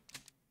perception.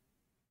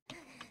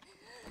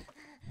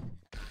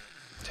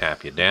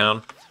 Tap you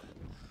down.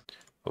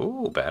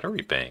 Ooh,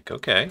 battery bank.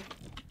 Okay.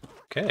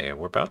 Okay,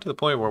 we're about to the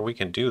point where we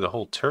can do the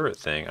whole turret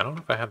thing. I don't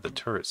know if I have the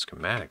turret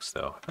schematics,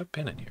 though. Have I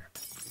been in here?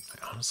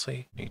 I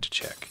honestly need to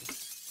check.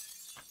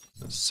 Is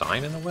there a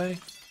sign in the way?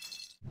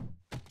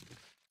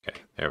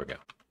 Okay, there we go.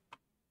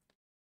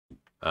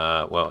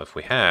 Well, if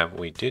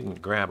we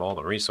didn't grab all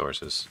the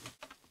resources.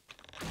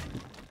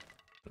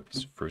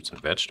 These fruits and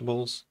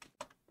vegetables.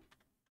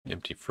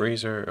 Empty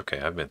freezer. Okay,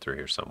 I've been through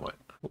here somewhat.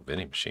 Ooh,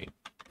 vending machine.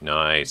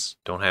 Nice.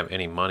 Don't have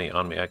any money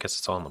on me. I guess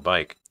it's all on the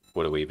bike.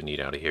 What do we even need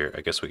out of here?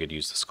 I guess we could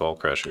use the skull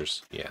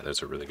crushers. Yeah,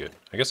 those are really good.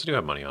 I guess I do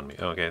have money on me.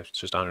 Oh, okay, it's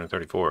just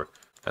 134.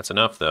 That's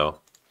enough, though.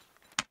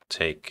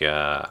 Take,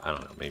 I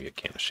don't know, maybe a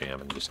can of sham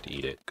and just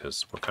eat it,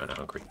 because we're kind of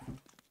hungry.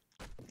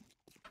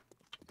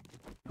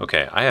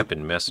 Okay, I have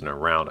been messing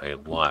around a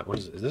lot. What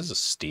is this a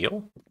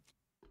steel?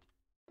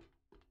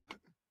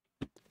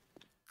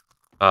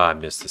 Ah, I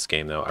missed this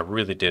game, though. I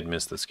really did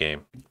miss this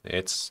game.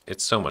 It's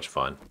so much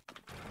fun.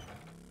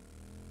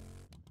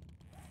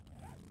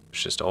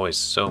 There's just always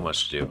so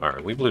much to do.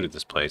 Alright, we've looted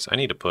this place. I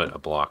need to put a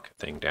block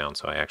thing down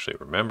so I actually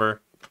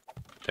remember.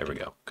 There we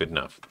go. Good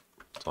enough.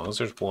 As long as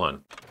there's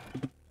one.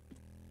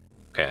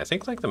 Okay, I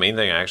think like the main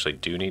thing I actually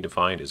do need to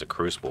find is a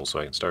crucible so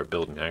I can start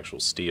building actual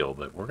steel,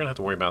 but we're going to have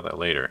to worry about that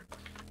later.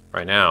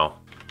 Right now,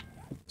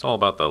 it's all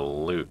about the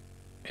loot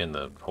in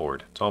the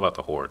horde. It's all about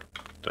the horde.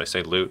 Did I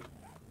say loot?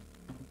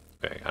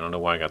 Okay, I don't know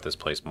why I got this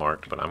place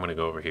marked, but I'm going to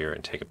go over here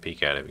and take a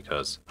peek at it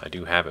because I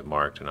do have it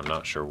marked and I'm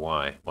not sure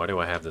why. Why do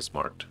I have this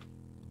marked?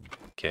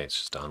 Okay, it's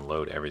just to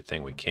unload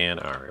everything we can.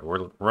 Alright,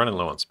 we're running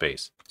low on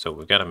space. So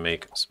we've got to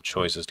make some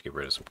choices to get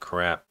rid of some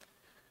crap.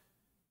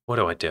 What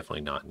do I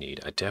definitely not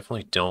need? I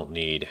definitely don't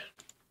need...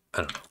 I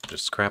don't know.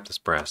 Just scrap this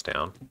brass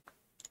down.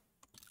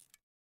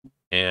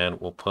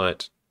 And we'll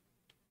put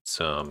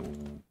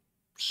some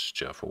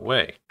stuff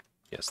away.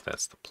 Yes,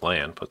 that's the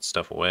plan. Put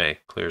stuff away.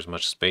 Clear as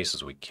much space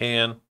as we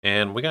can.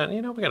 And we got,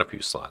 we got a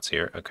few slots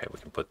here. Okay,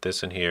 we can put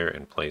this in here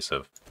in place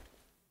of,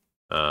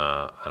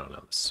 I don't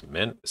know, the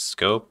cement, the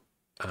scope.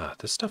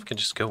 This stuff can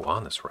just go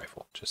on this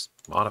rifle. Just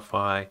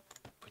modify,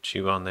 put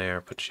you on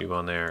there, put you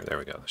on there. There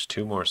we go. There's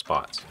 2 more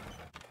spots.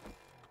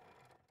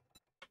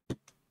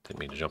 Didn't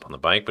mean to jump on the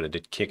bike, but it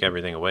did kick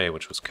everything away,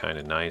 which was kind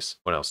of nice.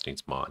 What else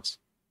needs mods?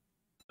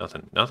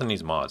 Nothing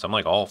needs mods. I'm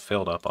like all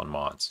filled up on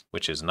mods,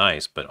 which is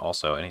nice, but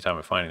also anytime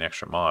I find an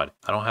extra mod,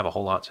 I don't have a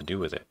whole lot to do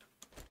with it.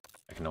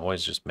 I can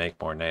always just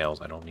make more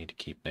nails. I don't need to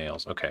keep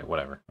nails. Okay,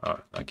 whatever. Oh,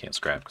 I can't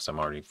scrap because I'm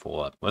already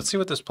full up. Let's see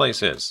what this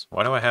place is.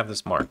 Why do I have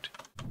this marked?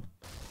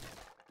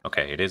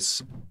 Okay, it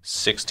is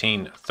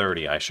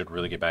 16:30. I should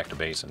really get back to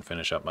base and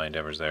finish up my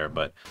endeavors there,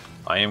 but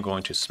I am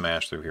going to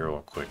smash through here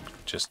real quick,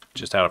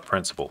 just out of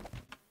principle.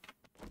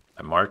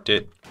 I marked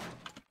it. I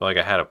feel like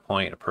I had a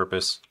point, a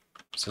purpose.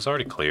 Is this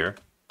already clear?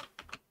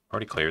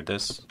 Already cleared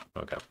this.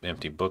 Oh, got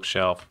empty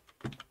bookshelf.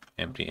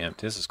 Empty.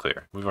 This is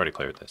clear. We've already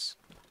cleared this.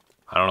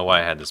 I don't know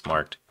why I had this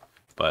marked,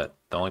 but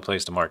the only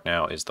place to mark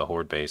now is the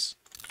horde base,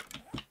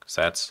 because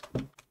that's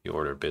the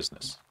order of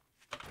business.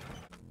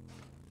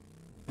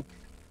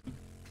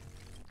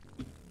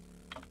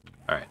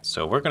 Alright,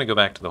 so we're going to go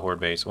back to the horde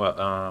base.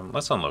 Well,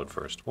 let's unload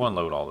first. We'll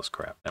unload all this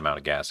crap. I'm out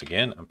of gas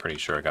again. I'm pretty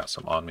sure I got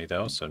some on me,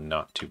 though, so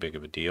not too big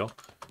of a deal.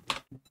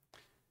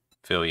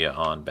 Fill you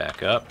on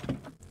back up.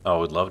 Oh, I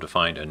would love to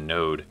find a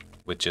node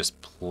with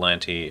just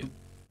plenty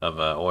of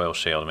oil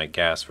shale to make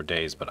gas for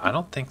days, but I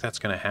don't think that's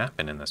going to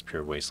happen in this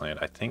pure wasteland.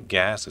 I think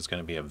gas is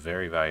going to be a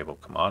very valuable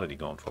commodity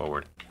going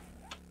forward.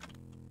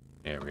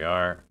 Here we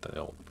are, the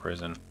old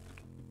prison.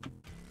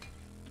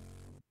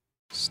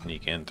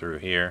 Sneak in through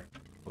here.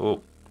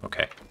 Oh,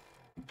 okay.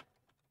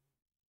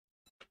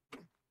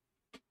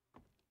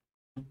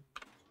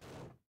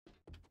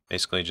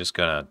 Basically just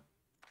gonna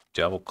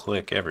double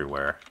click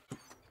everywhere.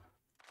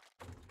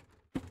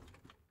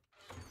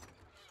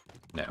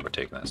 Now we're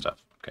taking that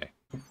stuff. Okay.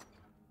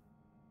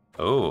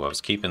 Oh, I was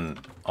keeping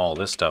all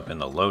this stuff in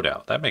the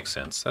loadout. That makes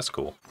sense. That's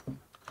cool.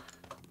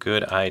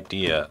 Good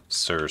idea,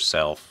 sir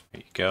self.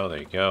 There you go. There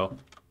you go.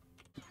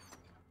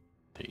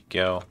 There you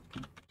go.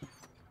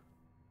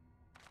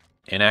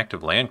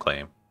 Inactive land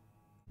claim.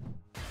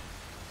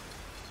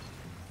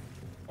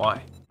 Why?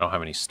 I don't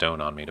have any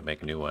stone on me to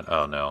make a new one.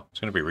 Oh no.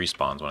 It's going to be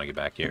respawns when I get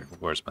back here.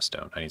 Where's my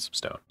stone? I need some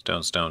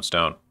stone.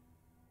 Stone.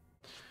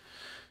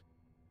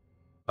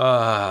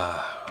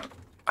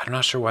 I'm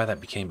not sure why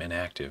that became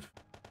inactive.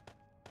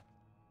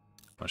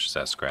 How much does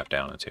that scrap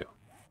down into?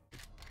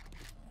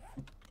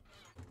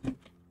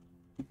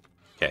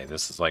 Okay,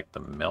 this is like the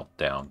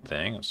meltdown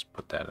thing. Let's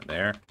put that in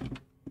there.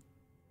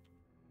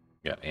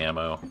 Got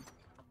ammo.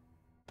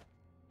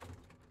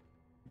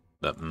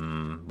 The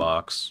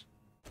box.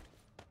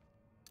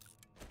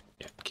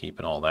 Yeah,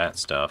 keeping all that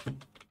stuff.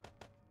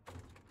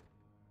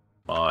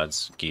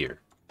 Mods, gear.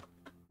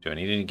 Do I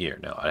need any gear?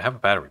 No, I have a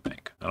battery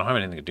bank. I don't have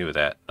anything to do with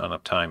that. Not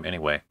enough time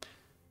anyway.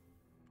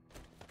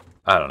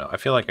 I don't know. I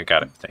feel like I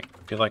got everything.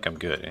 I feel like I'm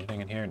good. Anything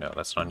in here? No,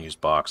 that's an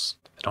unused box.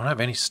 I don't have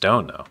any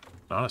stone, though.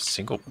 Not a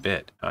single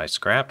bit. I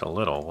scrapped a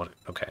little.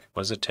 Okay,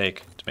 what does it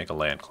take to make a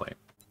land claim?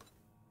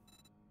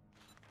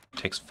 It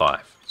takes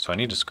 5. So I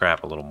need to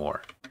scrap a little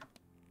more.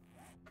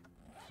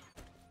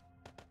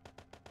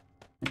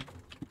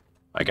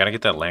 I gotta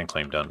get that land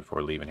claim done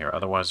before leaving here.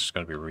 Otherwise, there's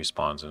gonna be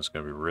respawns and it's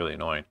gonna be really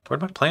annoying.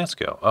 Where'd my plants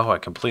go? Oh, I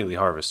completely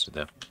harvested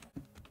them.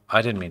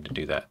 I didn't mean to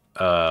do that.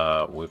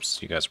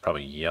 Whoops. You guys are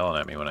probably yelling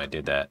at me when I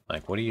did that.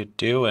 Like, what are you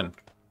doing?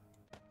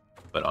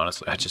 But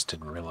honestly, I just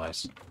didn't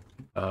realize.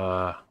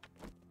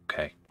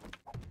 Okay.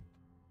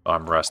 Oh,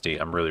 I'm rusty.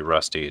 I'm really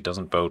rusty. It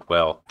doesn't bode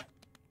well.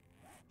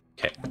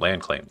 Okay,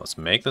 land claim. Let's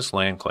make this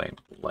land claim.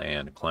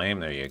 Land claim.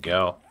 There you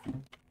go.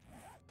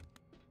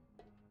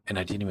 And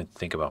I didn't even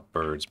think about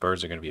birds.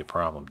 Birds are going to be a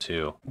problem,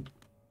 too.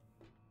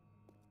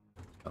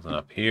 Nothing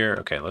up here.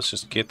 Okay, let's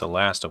just get the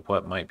last of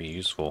what might be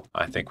useful.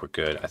 I think we're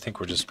good. I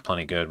think we're just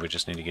plenty good. We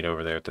just need to get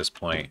over there at this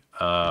point.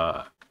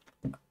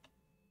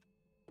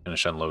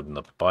 Finish unloading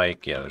the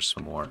bike. Yeah, there's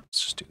some more.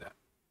 Let's just do that.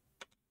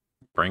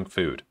 Bring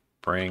food.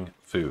 Bring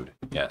food.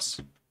 Yes.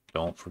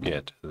 Don't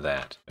forget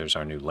that. There's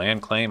our new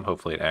land claim.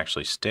 Hopefully it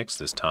actually sticks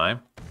this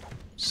time.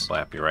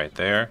 Slap you right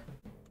there.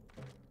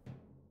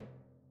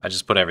 I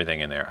just put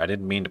everything in there. I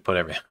didn't mean to put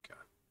everything.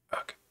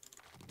 Okay.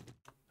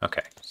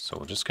 Okay. So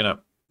we're just gonna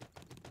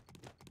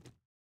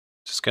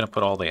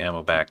put all the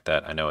ammo back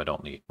that I know I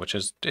don't need, which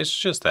is it's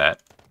just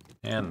that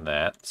and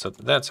that. So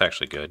that's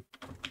actually good.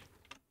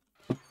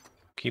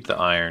 Keep the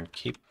iron.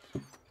 Keep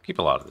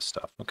a lot of this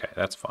stuff. Okay,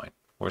 that's fine.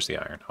 Where's the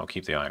iron? I'll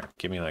keep the iron.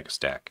 Give me like a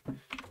stack.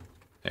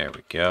 There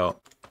we go.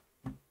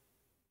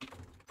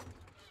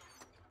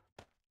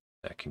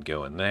 That can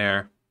go in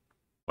there.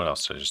 What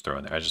else did I just throw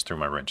in there? I just threw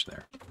my wrench in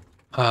there.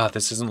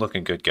 This isn't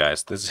looking good,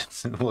 guys. This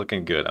isn't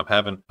looking good. I'm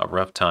having a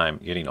rough time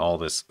getting all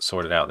this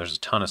sorted out. There's a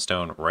ton of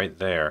stone right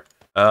there.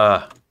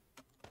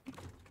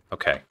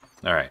 Okay.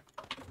 All right.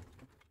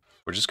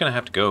 We're just going to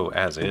have to go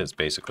as is,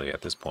 basically, at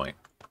this point.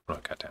 What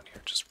do I got down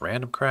here? Just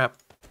random crap?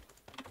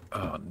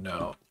 Oh,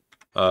 no.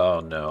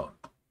 Oh, no.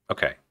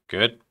 Okay.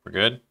 Good. We're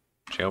good.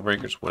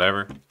 Jailbreakers,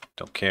 whatever.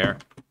 Don't care.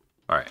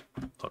 All right.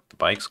 Look, the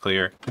bike's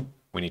clear.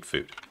 We need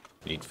food.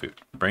 We need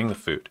food. Bring the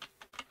food.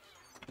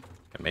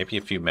 And maybe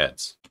a few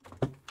meds.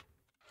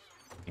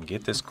 And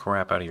get this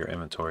crap out of your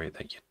inventory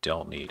that you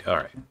don't need. All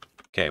right.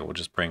 Okay, we'll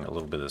just bring a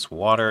little bit of this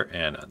water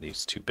and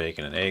these 2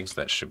 bacon and eggs.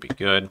 That should be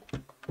good.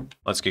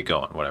 Let's get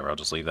going. Whatever, I'll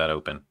just leave that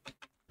open.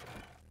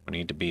 We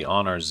need to be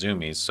on our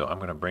zoomies, so I'm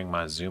going to bring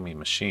my zoomie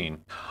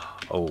machine.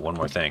 Oh, one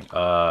more thing.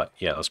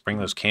 Yeah, let's bring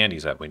those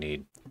candies that we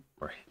need.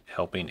 We're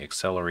helping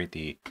accelerate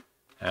the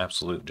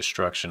absolute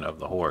destruction of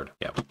the horde.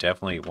 Yeah, we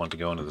definitely want to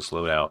go into this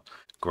loadout,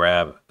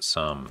 grab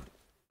some...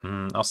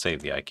 I'll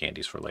save the eye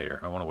candies for later.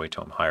 I want to wait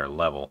till I'm higher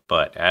level.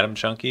 But atom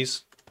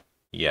chunkies?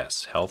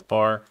 Yes. Health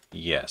bar?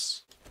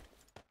 Yes.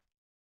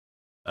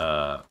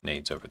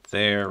 Nades over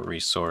there.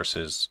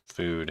 Resources.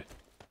 Food.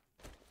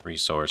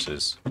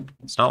 Resources.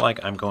 It's not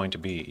like I'm going to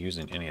be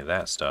using any of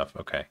that stuff.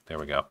 Okay, there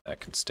we go. That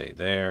can stay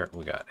there.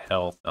 We got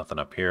health. Nothing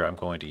up here. I'm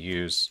going to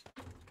use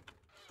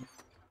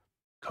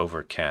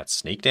Covert Cat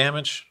sneak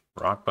damage.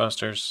 Rock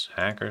busters,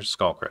 hackers,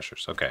 skull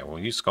crushers. Okay, we'll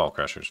use skull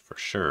crushers for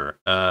sure.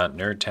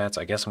 Nerd tats,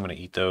 I guess I'm going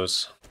to eat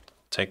those.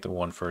 Take the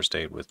 1 first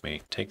aid with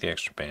me. Take the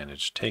extra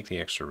bandage. Take the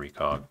extra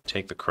recog.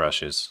 Take the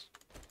crushes.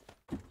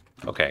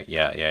 Okay,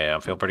 yeah. I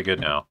feel pretty good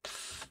now.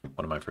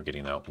 What am I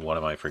forgetting though? What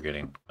am I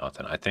forgetting?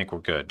 Nothing. I think we're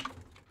good.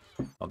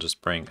 I'll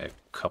just bring a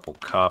couple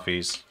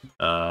coffees.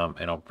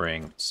 And I'll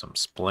bring some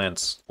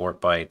splints,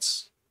 fort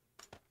bites.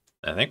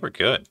 I think we're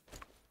good.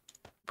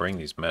 Bring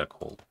these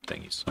medical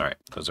thingies. All right,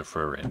 those are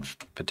for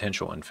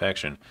potential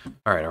infection.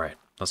 All right,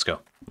 let's go.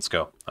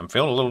 I'm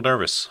feeling a little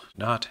nervous.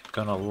 Not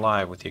gonna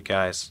lie with you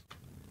guys.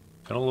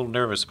 Feeling a little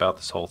nervous about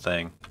this whole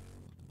thing.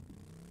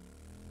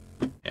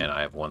 And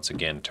I have once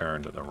again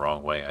turned the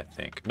wrong way, I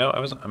think. No,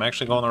 I'm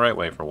actually going the right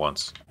way for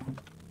once.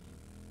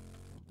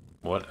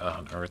 What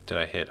on earth did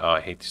I hit? Oh,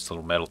 I hate these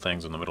little metal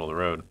things in the middle of the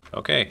road.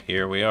 Okay,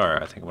 here we are.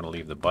 I think I'm gonna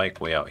leave the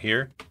bike way out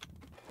here.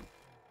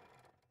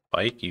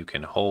 Bike, you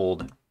can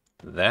hold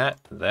that.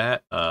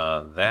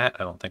 I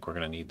don't think we're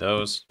going to need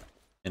those.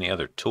 Any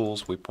other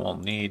tools we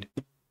won't need.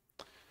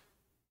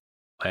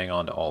 Hang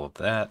on to all of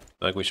that. I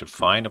feel like we should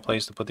find a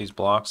place to put these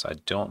blocks. I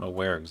don't know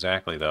where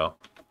exactly, though.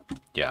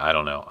 Yeah, I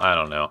don't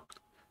know.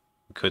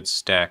 We could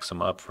stack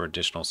some up for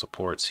additional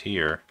supports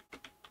here.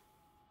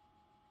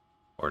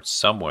 Or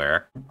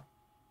somewhere.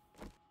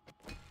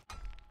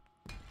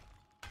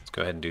 Let's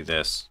go ahead and do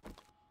this.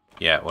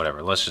 Yeah,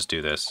 whatever. Let's just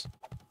do this.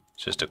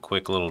 It's just a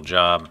quick little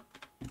job.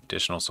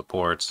 Additional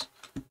supports.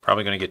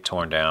 Probably going to get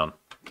torn down.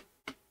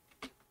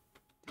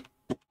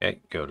 Okay,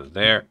 go to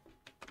there.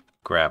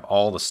 Grab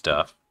all the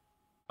stuff.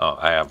 Oh,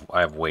 I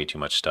have way too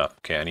much stuff.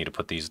 Okay, I need to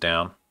put these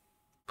down.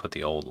 Put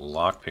the old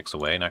lockpicks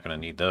away. Not going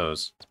to need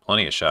those.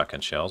 Plenty of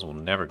shotgun shells. We'll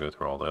never go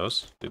through all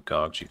those. Loot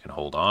cogs you can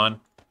hold on.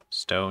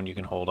 Stone you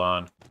can hold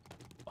on.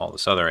 All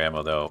this other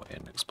ammo, though,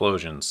 and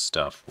explosions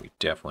stuff we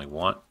definitely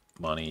want.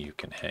 Money you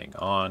can hang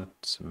on.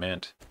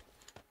 Cement.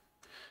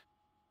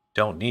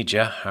 Don't need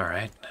ya. All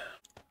right.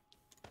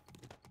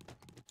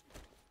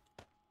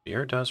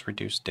 Beer does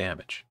reduce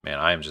damage. Man,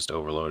 I am just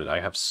overloaded.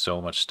 I have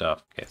so much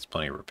stuff. Okay, it's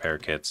plenty of repair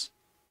kits.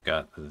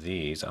 Got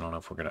these. I don't know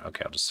if we're going to...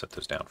 Okay, I'll just set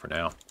those down for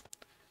now.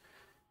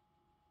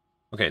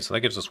 Okay, so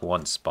that gives us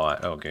 1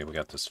 spot. Okay, we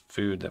got this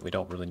food that we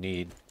don't really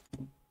need.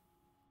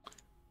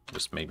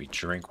 Just maybe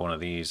drink one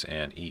of these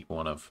and eat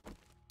one of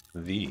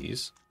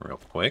these real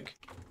quick.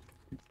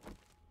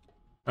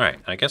 Alright,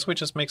 I guess we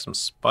just make some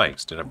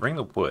spikes. Did I bring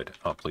the wood?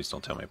 Oh, please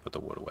don't tell me I put the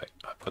wood away.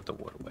 I put the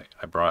wood away.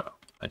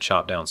 I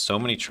chopped down so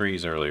many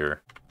trees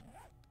earlier.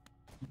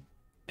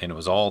 And it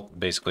was all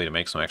basically to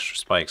make some extra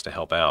spikes to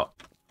help out.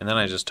 And then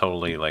I just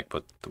totally, like,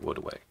 put the wood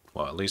away.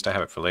 Well, at least I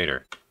have it for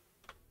later.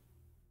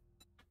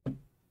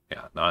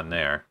 Yeah, not in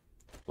there.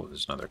 Oh,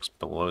 there's another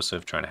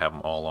explosive. Trying to have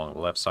them all along the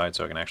left side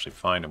so I can actually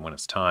find them when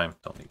it's time.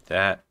 Don't need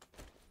that.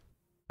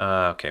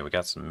 Okay, we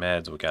got some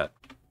meds. We got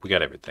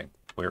everything.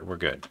 We're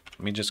good. Let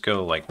me just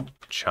go, like,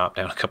 chop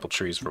down a couple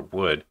trees for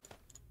wood.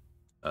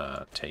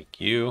 Take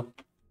you.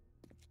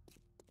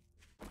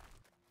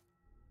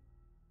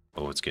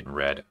 Oh, it's getting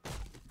red.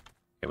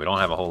 Okay, we don't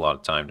have a whole lot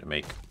of time to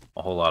make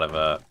a whole lot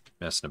of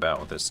messing about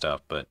with this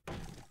stuff, but...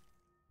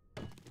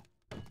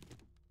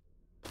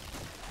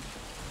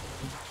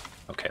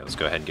 Okay, let's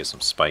go ahead and get some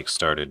spikes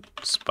started.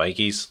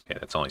 Spikies? Okay,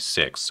 that's only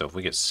 6, so if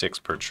we get 6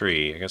 per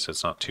tree, I guess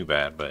it's not too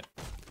bad, but...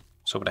 I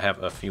was hoping to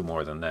have a few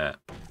more than that.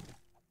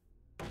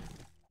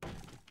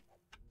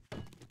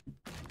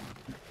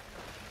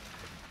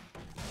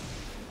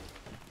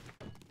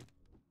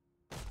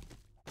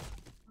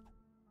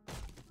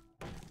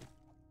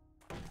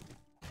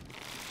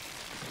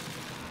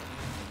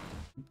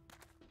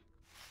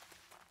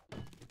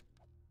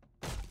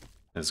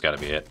 This has got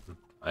to be it.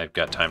 I've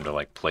got time to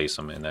like place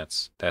them, and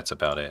that's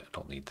about it.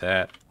 Don't need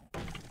that.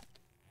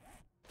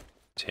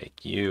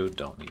 Take you.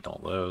 Don't need all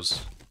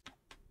those.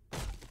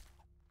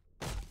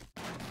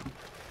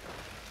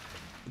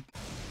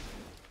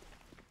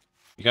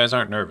 You guys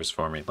aren't nervous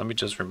for me. Let me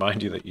just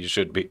remind you that you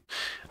should be.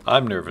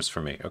 I'm nervous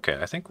for me. Okay,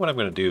 I think what I'm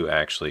going to do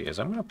actually is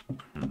I'm going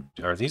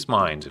to... Are these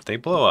mines, if they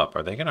blow up,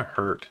 are they going to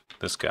hurt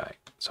this guy?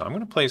 So I'm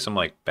going to place them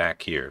like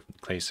back here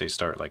in case they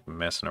start like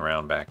messing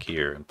around back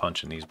here and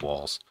punching these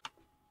walls.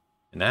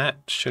 And that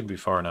should be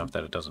far enough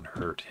that it doesn't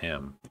hurt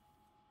him.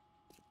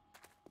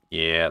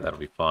 Yeah, that'll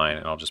be fine.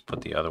 And I'll just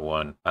put the other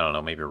one, I don't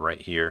know, maybe right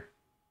here.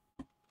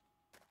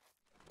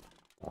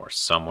 Or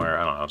somewhere.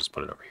 I don't know. I'll just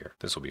put it over here.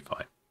 This will be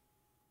fine.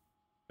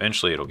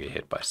 Eventually it'll get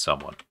hit by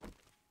someone.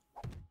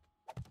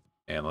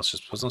 And let's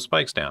just put some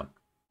spikes down.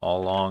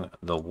 All along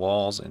the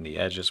walls and the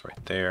edges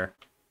right there.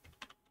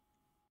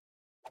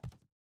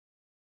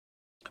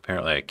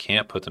 Apparently I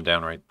can't put them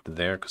down right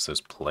there because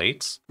there's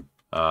plates.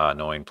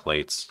 Annoying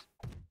plates.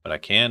 But I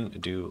can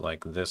do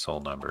like this whole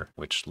number,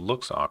 which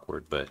looks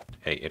awkward, but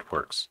hey, it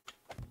works.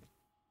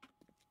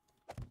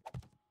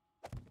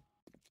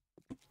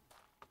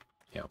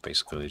 Yeah,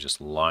 basically just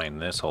line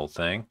this whole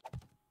thing.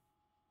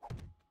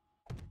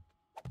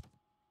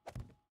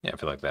 Yeah, I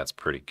feel like that's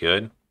pretty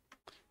good.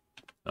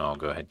 I'll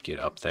go ahead and get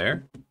up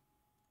there.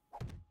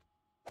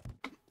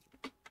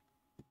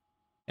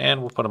 And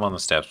we'll put them on the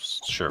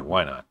steps. Sure,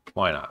 why not?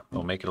 Why not?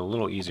 We'll make it a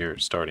little easier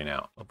starting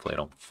out. Hopefully I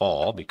don't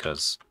fall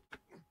because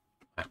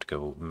I have to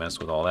go mess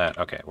with all that.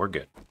 Okay, we're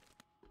good.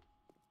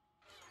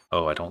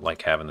 Oh, I don't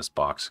like having this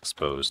box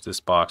exposed. This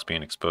box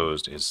being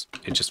exposed it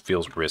just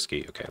feels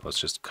risky. Okay, let's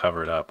just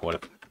cover it up. What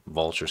if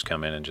vultures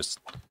come in and just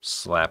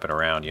slap it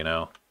around, you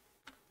know?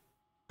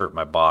 Hurt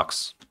my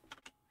box.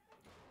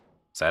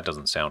 So that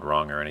doesn't sound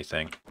wrong or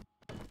anything.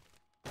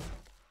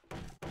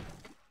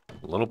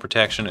 A little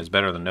protection is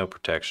better than no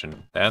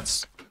protection.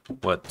 That's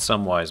what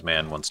some wise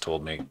man once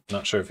told me.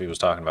 Not sure if he was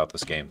talking about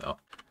this game, though.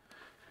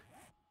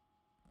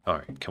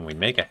 Alright, can we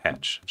make a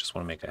hatch? I just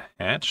want to make a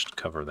hatch to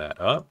cover that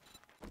up.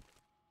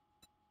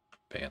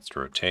 Advanced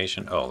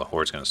rotation. Oh, the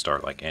horde's going to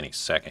start like any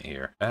second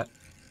here. That.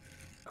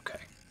 Okay.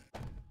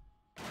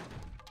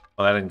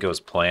 Well, that didn't go as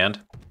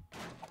planned.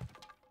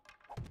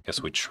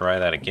 Guess we try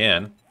that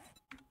again.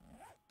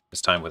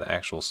 This time with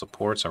actual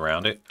supports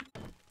around it.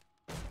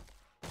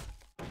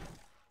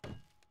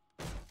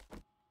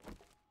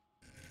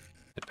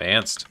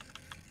 Advanced.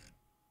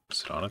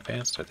 Is it on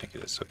advanced? I think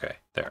it is. Okay,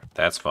 there.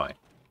 That's fine.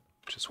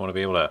 Just want to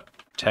be able to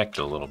protect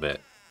it a little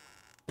bit.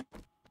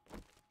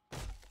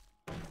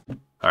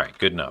 Alright,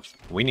 good enough.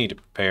 We need to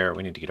prepare.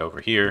 We need to get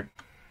over here.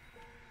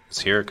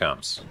 Because here it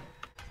comes.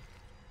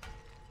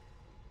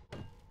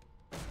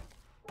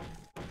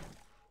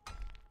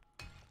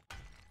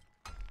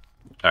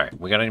 Alright,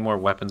 we got any more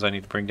weapons I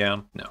need to bring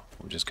down? No,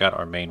 we just got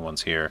our main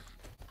ones here.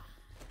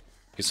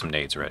 Get some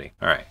nades ready.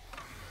 Alright.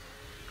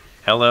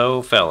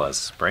 Hello,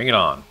 fellas. Bring it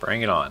on.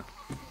 Bring it on.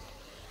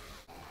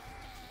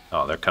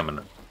 Oh, they're coming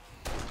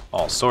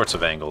all sorts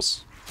of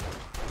angles.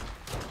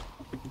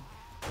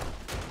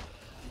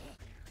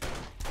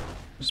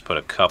 Just put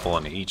a couple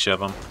into each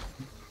of them.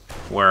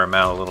 Wear them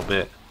out a little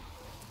bit.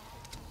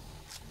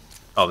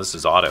 Oh, this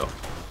is auto.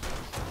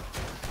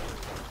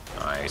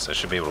 Nice. I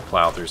should be able to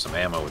plow through some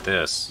ammo with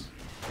this.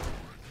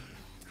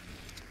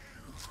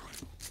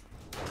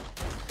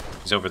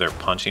 He's over there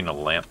punching a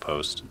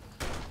lamppost.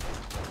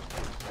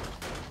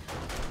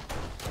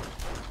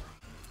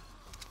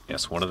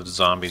 Yes, one of the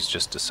zombies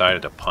just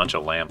decided to punch a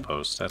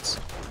lamppost. That's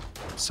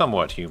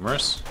somewhat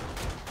humorous.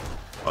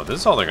 Oh, this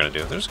is all they're going to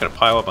do. They're just going to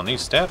pile up on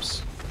these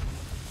steps.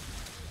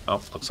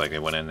 Oh, looks like they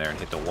went in there and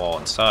hit the wall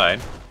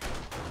inside.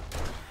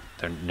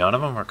 None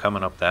of them are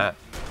coming up that.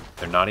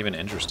 They're not even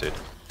interested.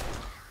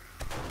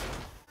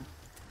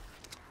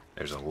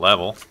 There's a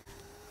level.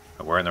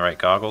 Am I wearing the right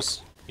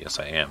goggles? Yes,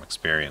 I am.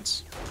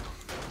 Experience.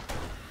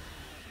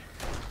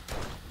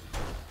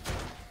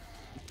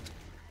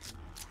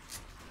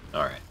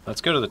 Alright,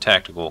 let's go to the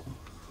tactical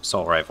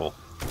assault rifle.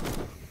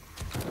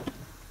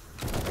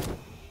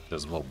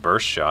 Does little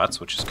burst shots,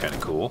 which is kind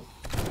of cool.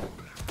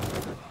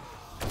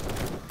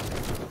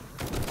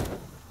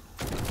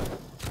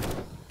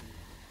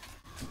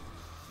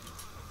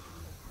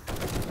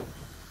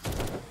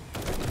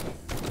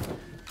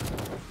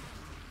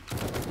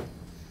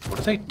 What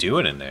are they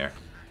doing in there?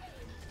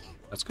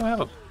 Let's go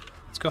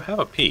have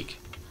a peek.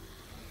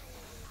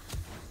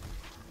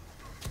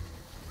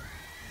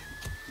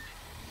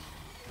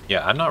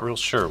 Yeah, I'm not real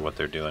sure what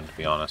they're doing, to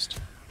be honest.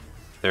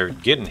 They're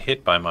getting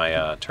hit by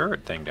my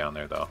turret thing down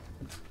there, though.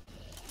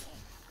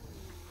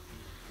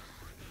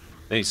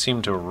 They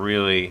seem to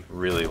really,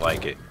 really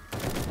like it.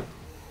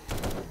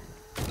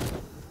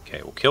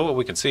 Okay, we'll kill what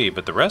we can see,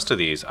 but the rest of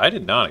these, I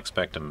did not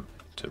expect them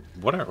to do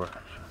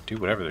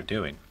whatever they're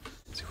doing.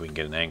 Let's see if we can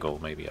get an angle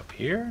maybe up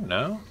here.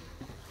 No?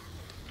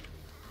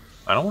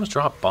 I don't want to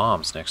drop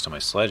bombs next to my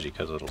sledgy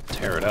because it'll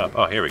tear it up.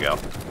 Oh, here we go.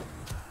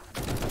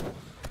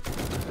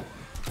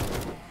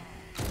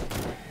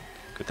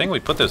 Good thing we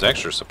put those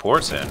extra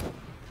supports in,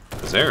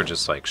 because they're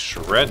just like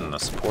shredding the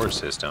support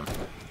system.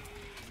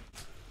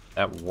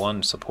 That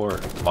one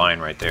support line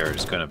right there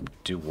is going to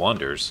do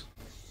wonders.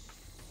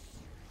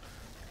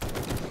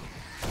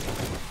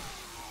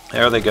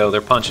 There they go,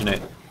 they're punching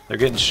it. They're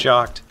getting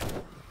shocked.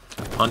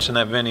 Punching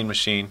that vending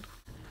machine.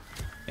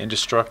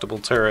 Indestructible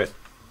turret.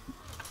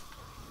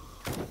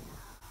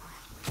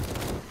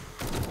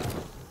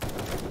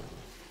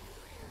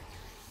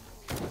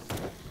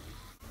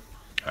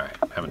 Alright,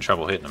 I'm having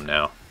trouble hitting them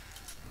now.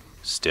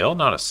 Still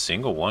not a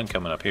single one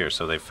coming up here,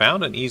 so they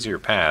found an easier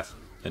path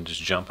than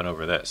just jumping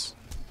over this.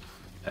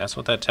 That's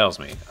what that tells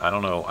me. I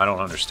don't know, I don't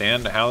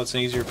understand how it's an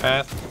easier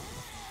path.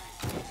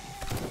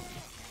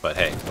 But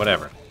hey,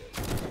 whatever.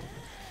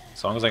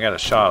 As long as I got a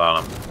shot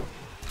on him,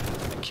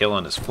 the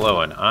killing is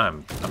flowing.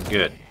 I'm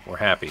good. We're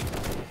happy. Is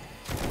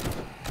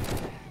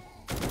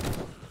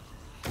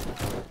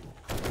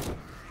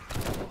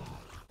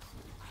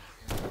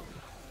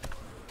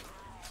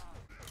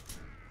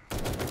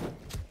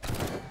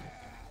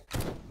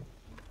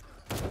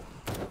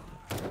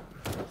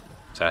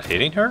that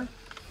hitting her?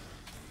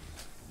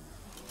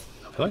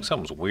 I feel like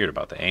something's weird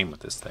about the aim with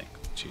this thing.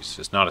 Jeez,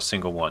 just not a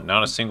single one.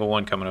 Not a single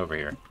one coming over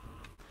here.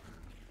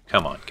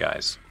 Come on,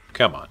 guys.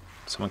 Come on.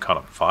 Someone caught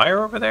on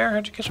fire over there?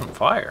 How'd you catch on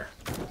fire?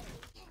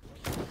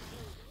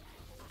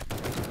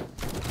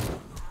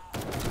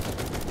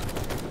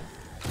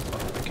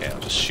 Okay, I'll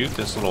just shoot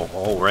this little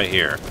hole right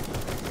here.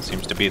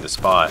 Seems to be the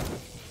spot.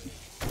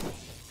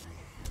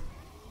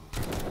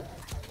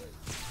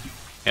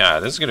 Yeah,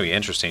 this is going to be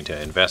interesting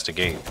to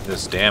investigate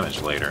this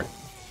damage later.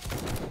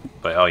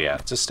 But, oh yeah,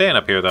 just staying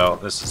up here, though,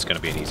 this is going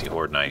to be an easy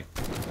horde night.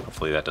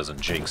 Hopefully that doesn't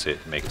jinx it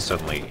and make it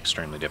suddenly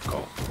extremely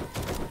difficult.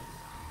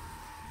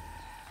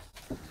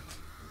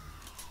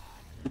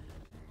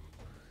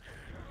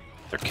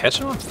 They're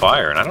catching on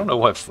fire, and I don't know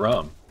what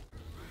from.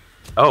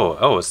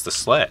 Oh, it's the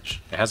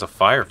sledge. It has a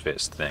fire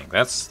fist thing.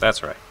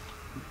 That's right.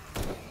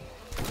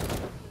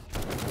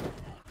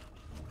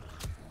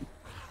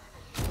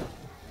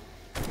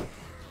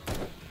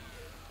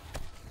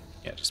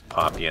 Yeah, just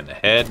pop you in the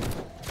head.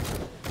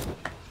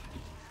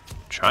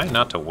 Trying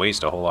not to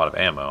waste a whole lot of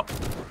ammo.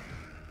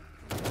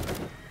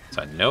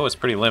 So I know it's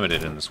pretty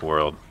limited in this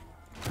world.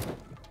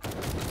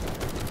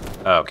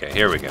 Okay,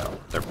 here we go.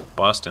 They're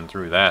busting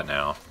through that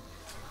now.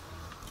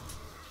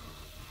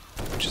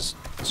 Which is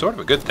sort of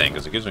a good thing,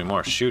 because it gives me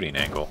more shooting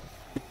angle.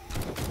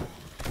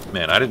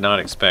 Man, I did not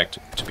expect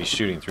to be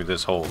shooting through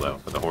this hole, though,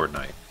 for the Horde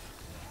Night.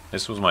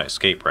 This was my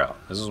escape route.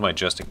 This was my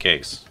just in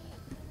case.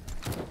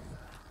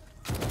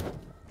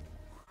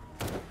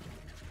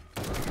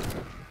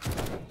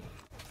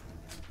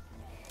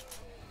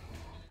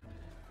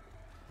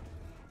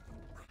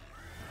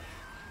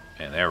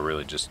 Man, they're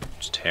really just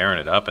tearing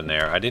it up in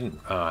there. I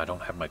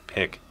don't have my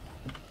pick.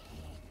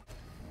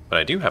 But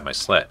I do have my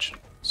sledge.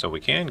 So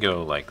we can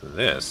go like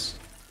this.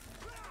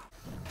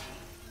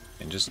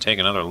 And just take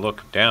another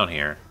look down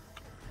here.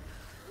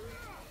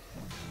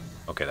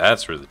 Okay,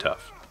 that's really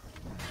tough.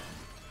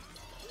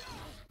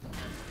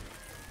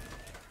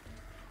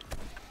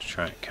 Just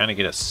trying to kind of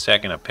get a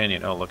second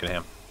opinion. Oh, look at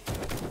him.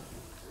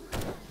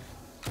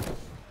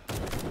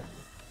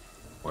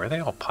 Where are they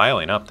all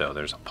piling up, though?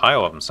 There's a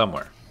pile of them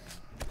somewhere.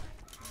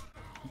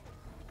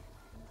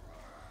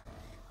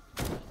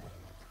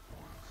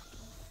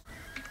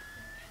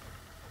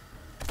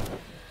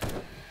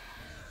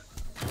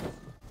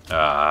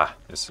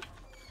 This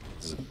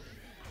is...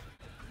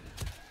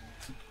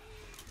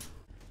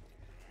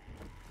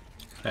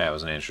 That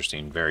was an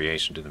interesting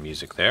variation to the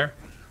music there.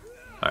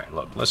 Alright,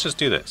 look, let's just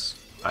do this.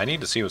 I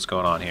need to see what's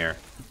going on here.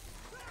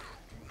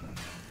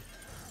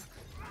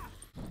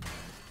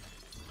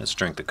 Let's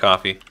drink the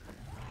coffee.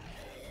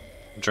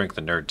 Drink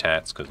the nerd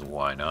tats, because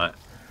why not?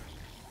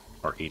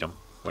 Or eat them,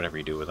 whatever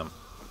you do with them.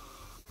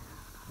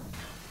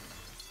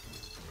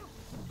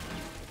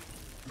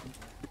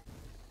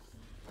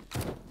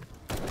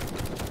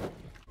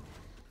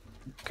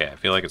 Okay, I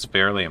feel like it's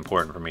fairly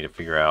important for me to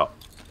figure out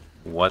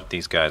what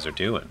these guys are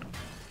doing.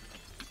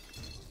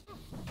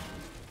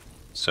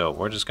 So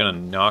we're just going to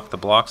knock the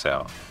blocks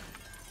out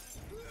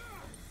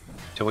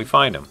till we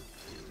find them.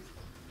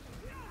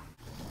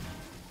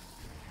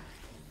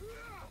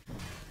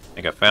 I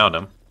think I found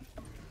them.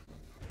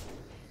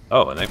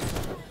 Oh, and they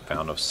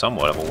found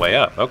somewhat of a way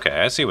up. Okay,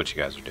 I see what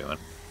you guys are doing.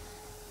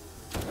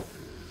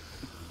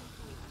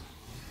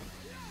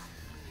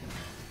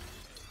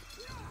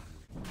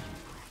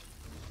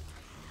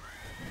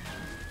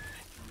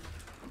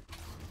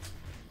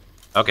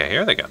 Okay,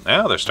 here they go.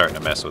 Now they're starting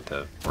to mess with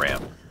the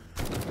ramp.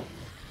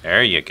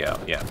 There you go.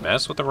 Yeah,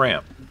 mess with the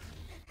ramp.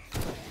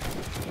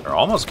 They're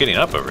almost getting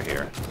up over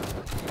here.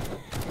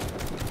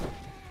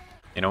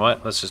 You know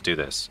what? Let's just do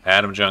this.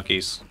 Atom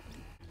junkies.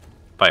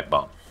 Pipe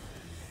bomb.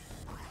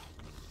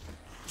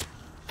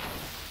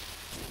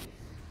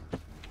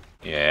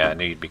 Yeah, I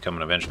knew you'd be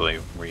coming eventually.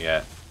 Where you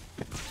at?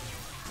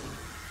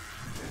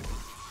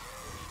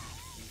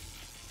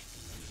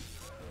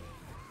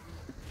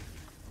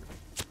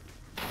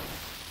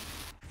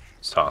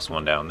 Toss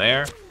one down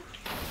there.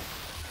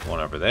 One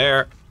over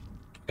there.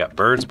 Got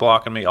birds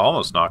blocking me.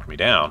 Almost knocked me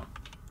down.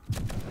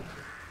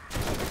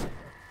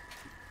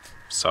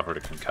 Suffered a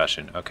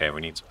concussion. Okay,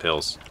 we need some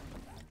pills.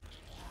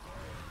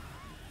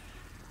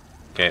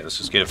 Okay, let's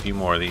just get a few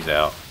more of these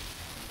out.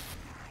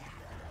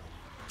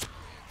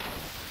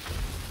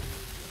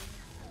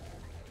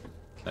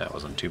 That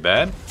wasn't too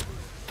bad.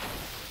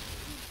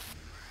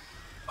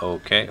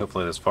 Okay,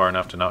 hopefully that's far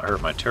enough to not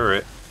hurt my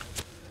turret.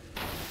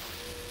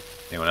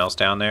 Anyone else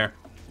down there?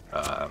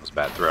 That was a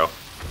bad throw.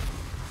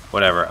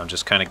 Whatever, I'm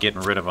just kind of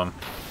getting rid of them.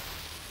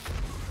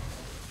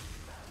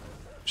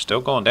 Still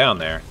going down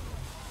there.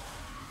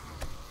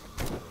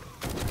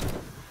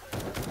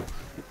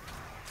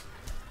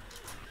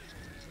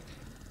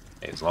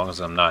 Hey, as long as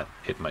I'm not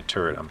hitting my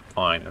turret, I'm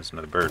fine. There's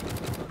another bird.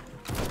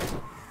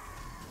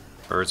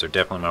 Birds are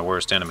definitely my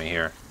worst enemy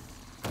here.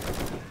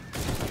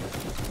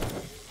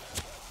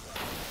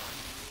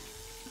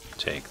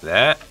 Take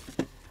that.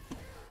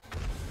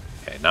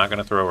 Okay, not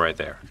gonna throw right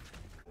there.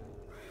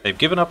 They've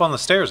given up on the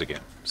stairs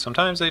again.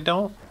 Sometimes they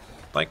don't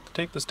like to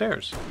take the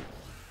stairs.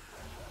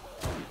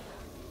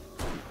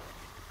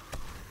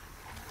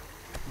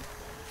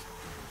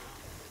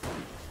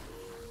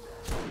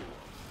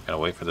 Gotta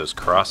wait for those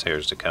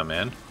crosshairs to come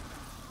in.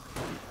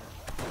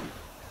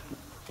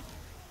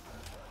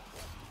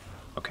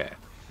 Okay,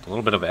 a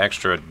little bit of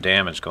extra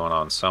damage going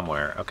on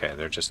somewhere. Okay,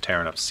 they're just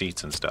tearing up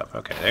seats and stuff.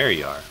 Okay, there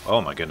you are. Oh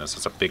my goodness,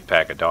 that's a big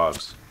pack of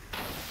dogs.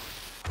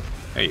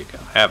 There you go,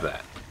 have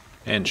that.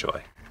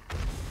 Enjoy.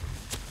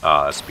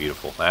 Ah, that's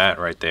beautiful. That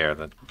right there,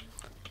 the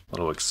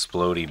little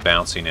explodey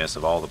bounciness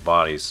of all the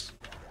bodies.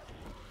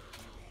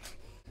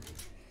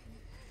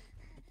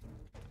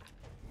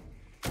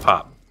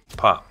 Pop,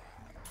 pop.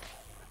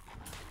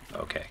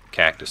 Okay,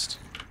 cactus.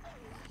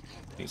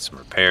 Need some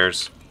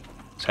repairs.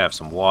 Let's have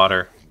some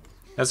water.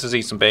 Let's just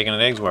eat some bacon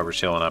and eggs while we're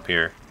chilling up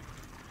here.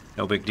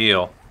 No big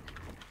deal.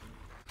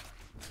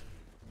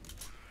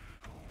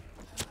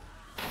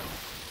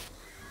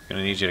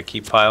 Gonna need you to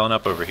keep piling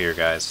up over here,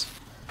 guys.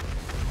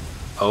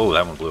 Oh,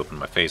 that one blew up in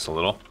my face a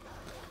little.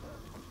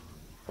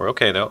 We're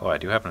okay, though. Oh, I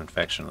do have an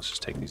infection. Let's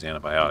just take these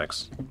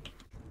antibiotics.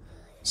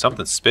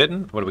 Something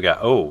spitting? What do we got?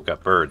 Oh, we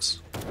got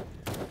birds.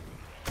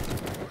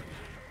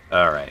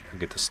 Alright, we'll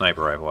get the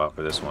sniper rifle out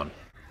for this one.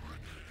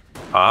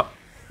 Pop.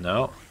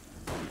 No.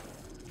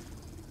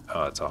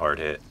 Oh, it's a hard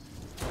hit.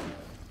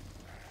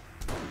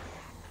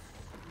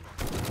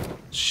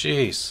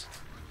 Jeez.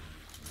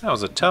 That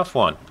was a tough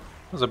one.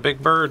 That was a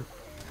big bird.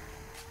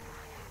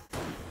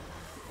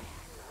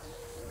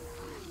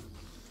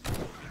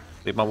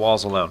 Leave my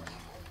walls alone.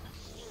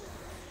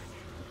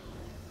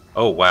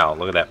 Oh, wow.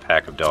 Look at that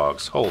pack of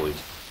dogs. Holy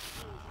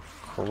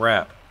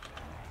crap.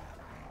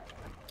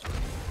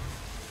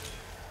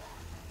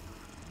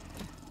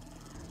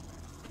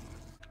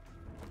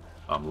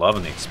 I'm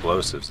loving the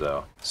explosives,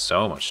 though.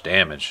 So much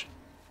damage.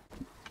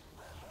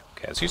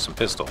 Okay, let's use some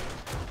pistol.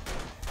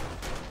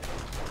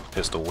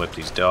 Pistol whip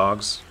these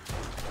dogs.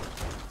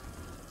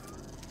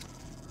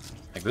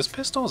 Like, this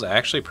pistol is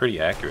actually pretty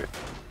accurate.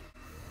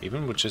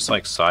 Even with just,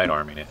 like,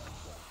 sidearming it.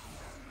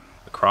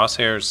 The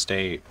crosshairs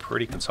stay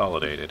pretty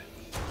consolidated.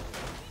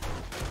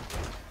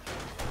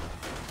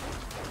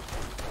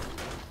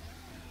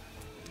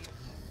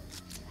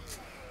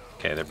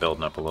 Okay, they're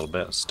building up a little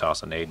bit. Let's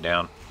toss a nade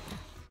down.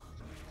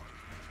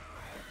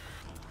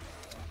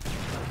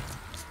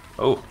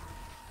 Oh.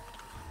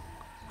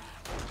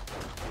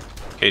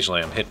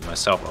 Occasionally I'm hitting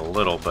myself a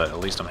little, but at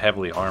least I'm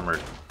heavily armored.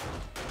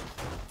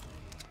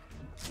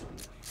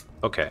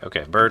 Okay,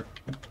 okay, bird.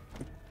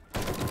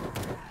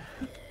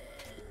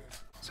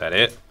 Is that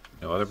it?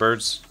 No other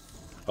birds?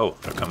 Oh,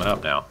 they're coming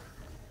up now.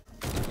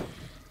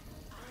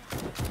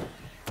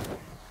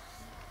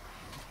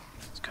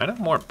 It's kind of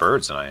more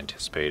birds than I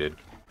anticipated.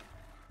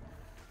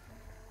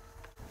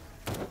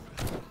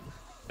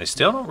 They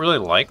still don't really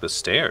like the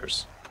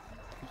stairs.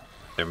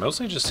 They're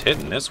mostly just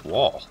hitting this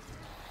wall.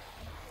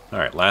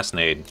 Alright, last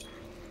nade.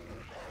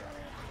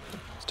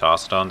 Let's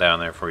toss it on down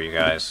there for you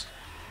guys.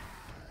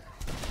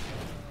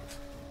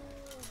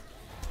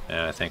 And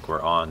I think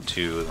we're on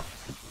to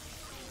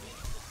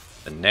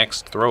the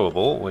next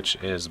throwable, which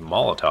is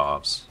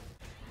Molotovs.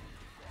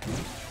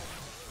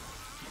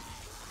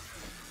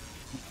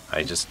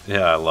 I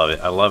love it.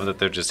 I love that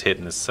they're just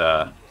hitting this,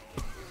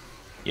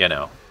 you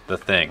know, the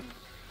thing.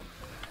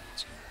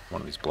 One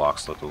of these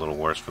blocks looked a little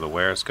worse for the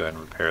wear. Let's go ahead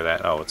and repair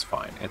that. Oh, it's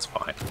fine. It's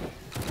fine.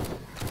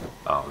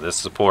 Oh, this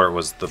support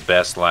was the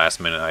best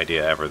last-minute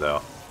idea ever,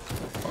 though.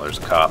 Oh, there's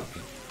a cop.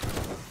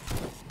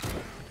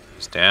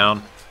 He's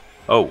down.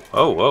 Oh,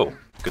 oh, oh.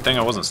 Good thing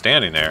I wasn't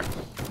standing there.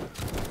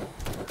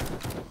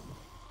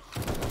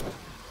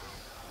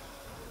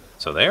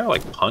 So they are,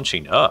 like,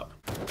 punching up.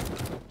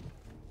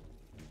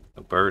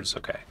 The birds,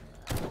 okay.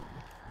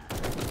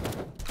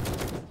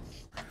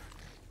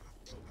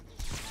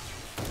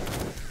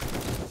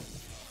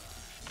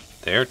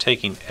 They're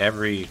taking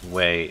every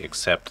way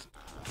except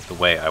the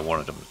way I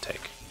wanted them to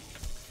take.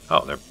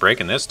 Oh, they're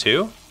breaking this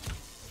too?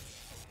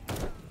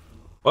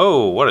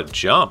 Whoa, what a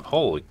jump.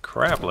 Holy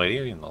crap, lady.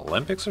 Are you in the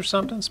Olympics or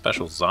something?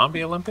 Special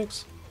Zombie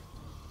Olympics?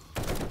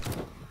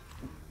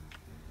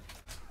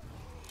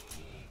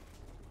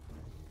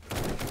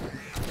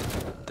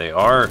 They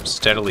are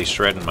steadily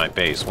shredding my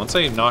base. Once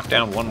they knock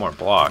down one more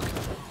block,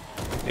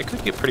 it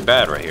could get pretty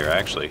bad right here,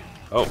 actually.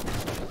 Oh.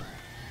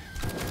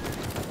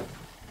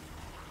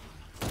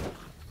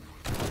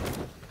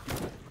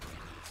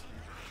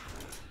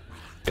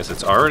 Guess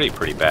it's already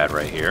pretty bad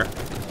right here.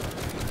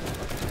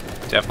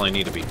 Definitely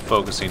need to be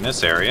focusing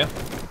this area.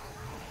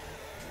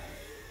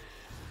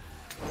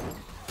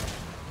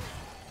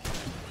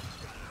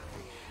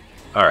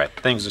 Alright,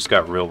 things just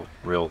got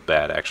real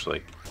bad,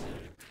 actually.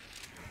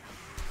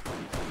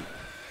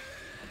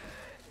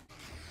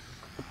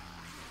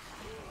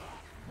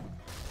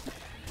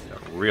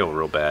 Got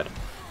real bad.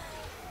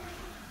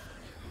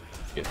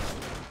 Yeah.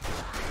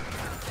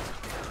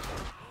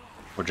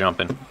 We're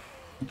jumping.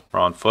 We're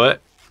on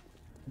foot.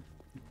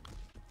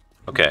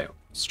 Okay,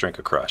 let's drink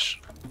a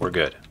crush. We're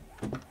good.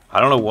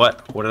 I don't know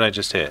what did I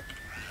just hit?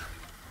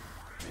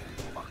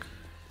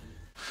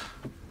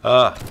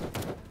 Fuck.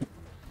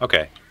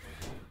 Okay.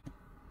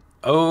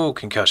 Oh,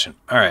 concussion.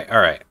 Alright,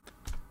 alright.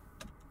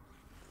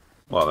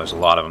 Well, there's a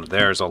lot of them.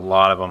 There's a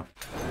lot of them.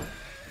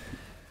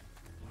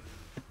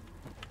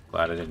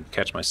 Glad I didn't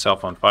catch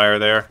myself on fire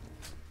there.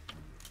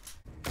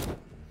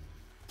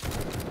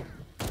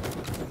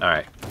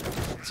 Alright.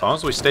 As long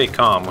as we stay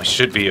calm, we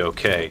should be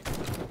okay.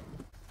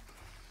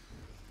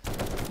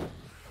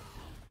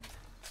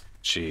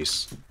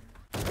 Jeez.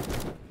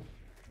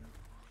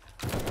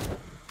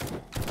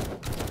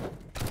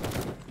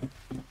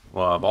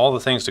 Well, of all the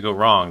things to go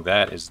wrong,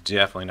 that is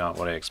definitely not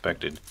what I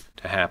expected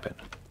to happen.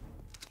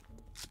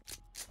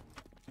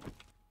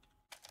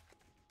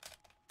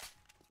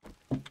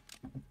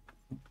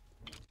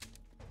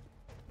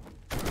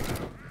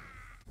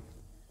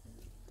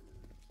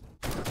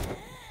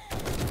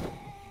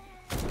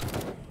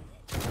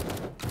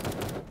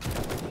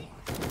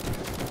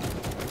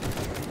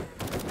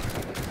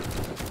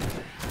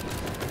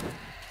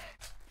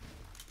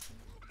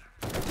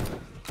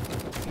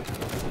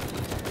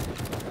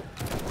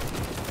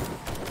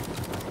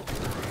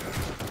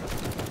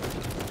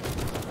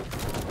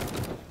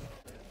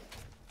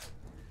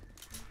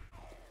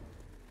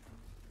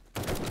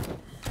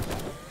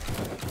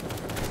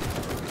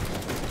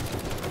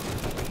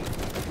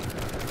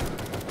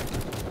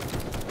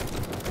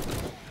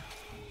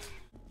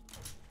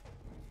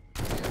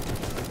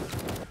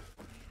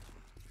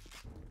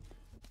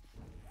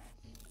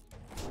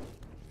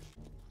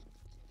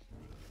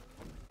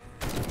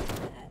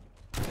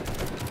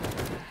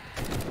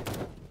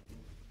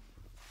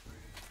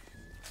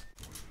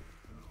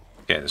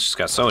 Okay, this just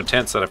got so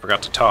intense that I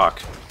forgot to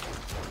talk.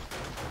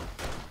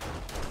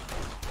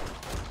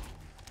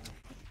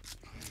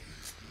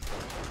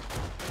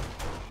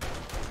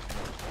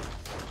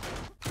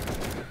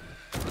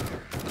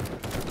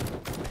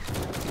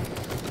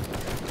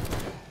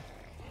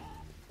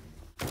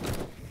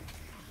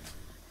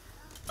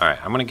 Alright,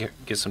 I'm gonna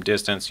get some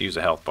distance, use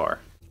a health bar.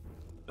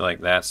 I feel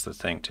like that's the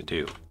thing to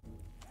do.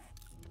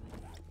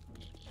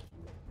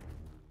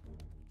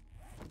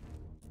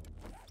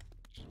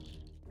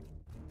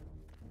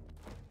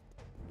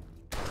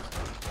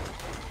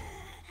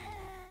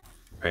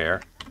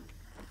 Repair.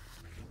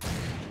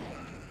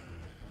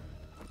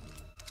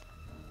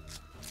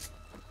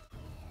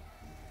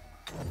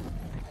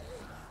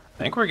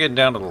 I think we're getting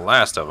down to the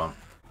last of them.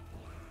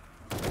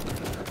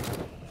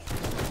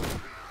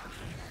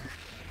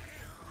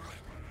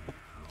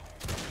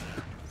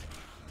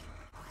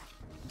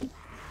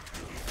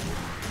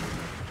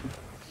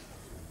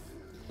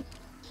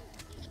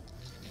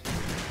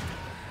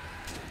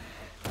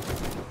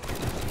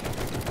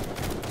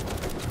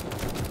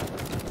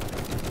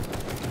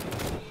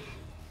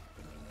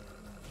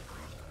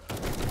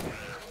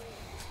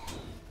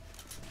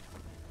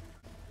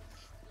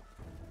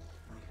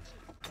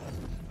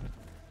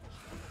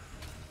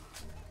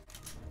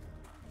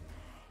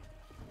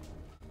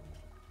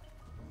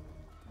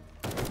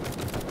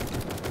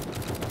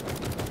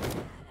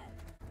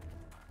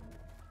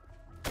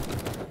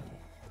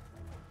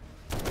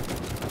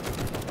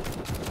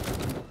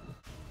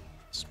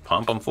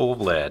 Pump them full of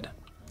lead.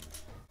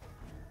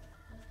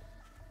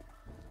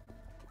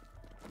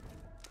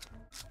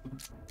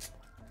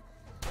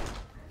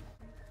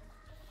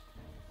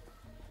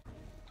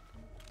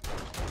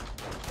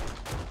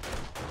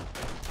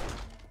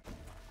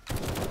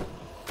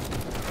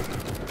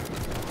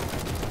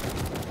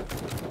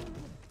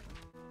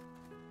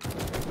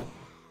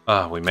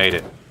 Ah, we made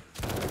it.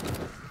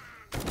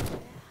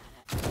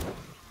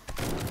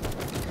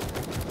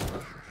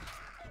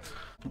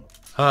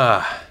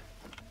 Ah.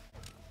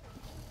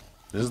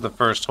 This is the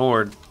first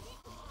horde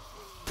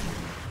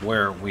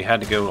where we had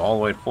to go all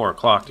the way to 4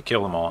 o'clock to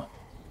kill them all.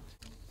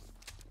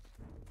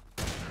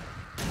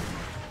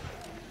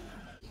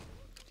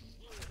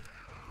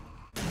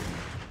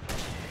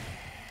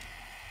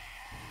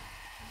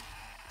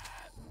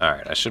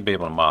 Alright, I should be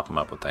able to mop them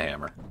up with the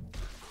hammer.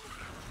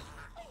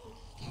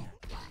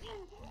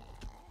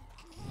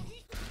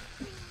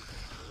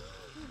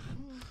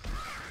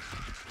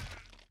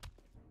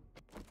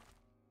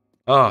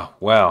 Oh,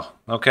 wow.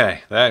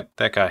 Okay, that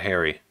got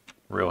hairy.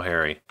 Real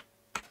hairy.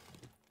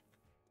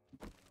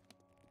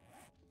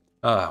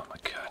 Oh my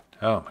god.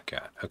 Oh my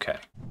god. Okay.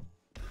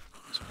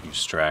 So a few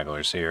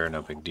stragglers here,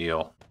 no big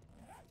deal.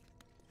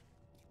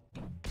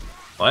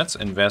 Let's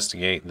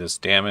investigate this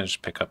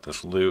damage, pick up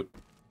this loot.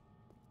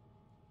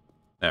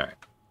 Alright.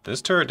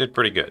 This turret did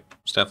pretty good.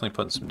 It's definitely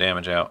putting some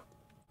damage out.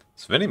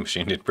 This vending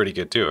machine did pretty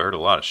good too. I heard a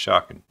lot of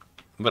shocking.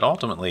 But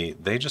ultimately,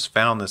 they just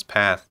found this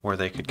path where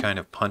they could kind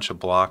of punch a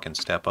block and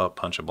step up,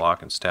 punch a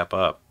block and step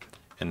up.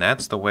 And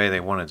that's the way they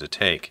wanted to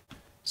take.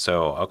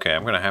 So, okay,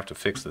 I'm going to have to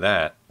fix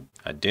that.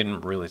 I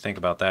didn't really think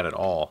about that at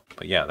all.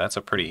 But yeah, that's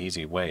a pretty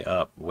easy way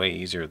up. Way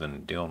easier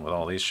than dealing with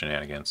all these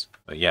shenanigans.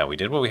 But yeah, we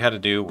did what we had to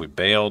do. We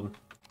bailed.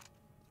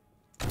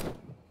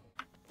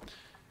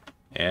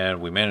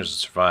 And we managed to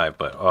survive,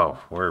 but oh,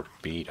 we're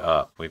beat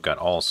up. We've got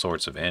all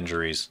sorts of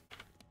injuries.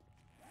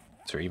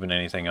 Is there even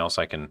anything else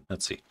I can...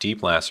 Let's see.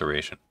 Deep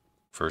laceration.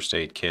 First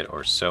aid kit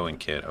or sewing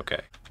kit.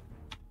 Okay.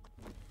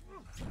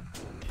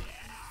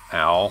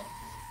 Ow.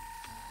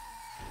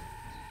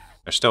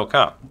 There's still a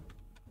cop.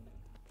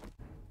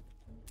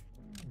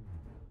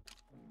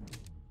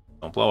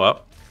 Don't blow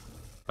up.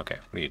 Okay,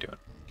 what are you doing?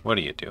 What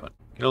are you doing?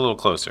 Get a little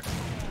closer.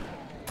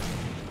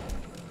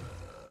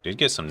 Did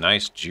get some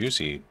nice,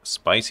 juicy,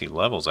 spicy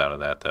levels out of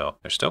that, though.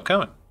 They're still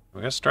coming.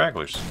 We got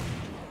stragglers.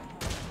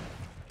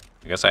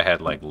 I guess I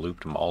had, like,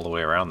 looped them all the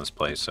way around this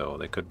place, so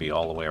they could be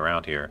all the way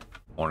around here.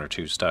 One or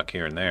two stuck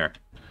here and there.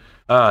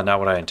 Ah, not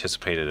what I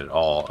anticipated at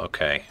all.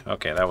 Okay,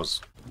 okay, that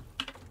was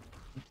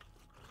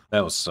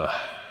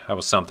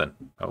something.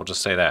 I will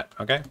just say that,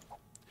 okay?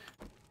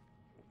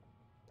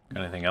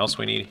 Got anything else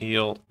we need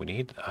healed? We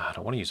need... I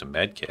don't want to use a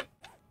med kit.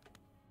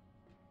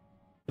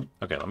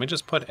 Okay, let me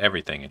just put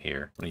everything in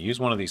here. I'm going to use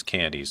one of these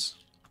candies.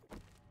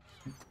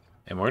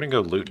 And we're going to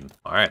go looting.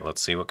 Alright,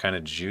 let's see what kind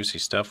of juicy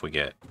stuff we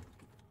get.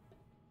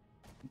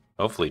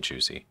 Hopefully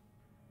juicy.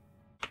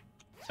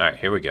 Alright,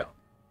 here we go.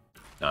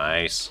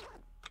 Nice.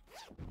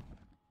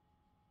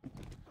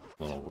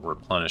 Little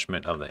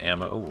replenishment of the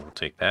ammo. Oh, we'll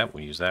take that.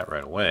 We'll use that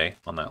right away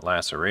on that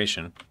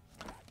laceration.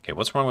 Okay,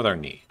 what's wrong with our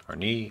knee? Our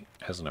knee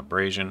has an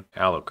abrasion.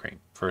 Aloe cream.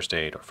 First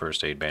aid or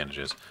first aid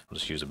bandages. We'll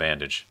just use a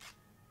bandage.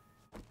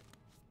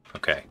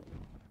 Okay.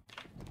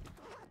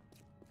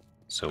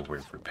 So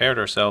we've repaired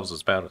ourselves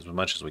about as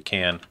much as we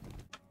can.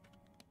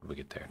 What did we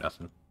get there?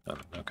 Nothing?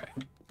 Nothing. Okay.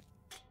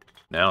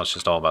 Now it's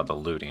just all about the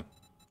looting.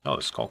 Oh,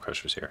 the skull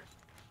crusher's here.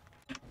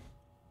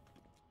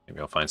 Maybe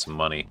I'll find some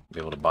money,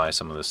 be able to buy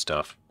some of this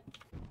stuff.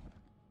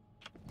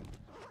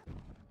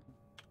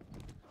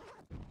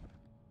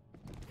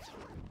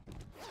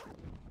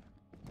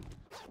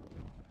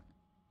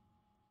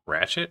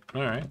 Ratchet?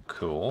 Alright,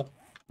 cool.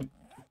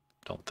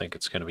 Don't think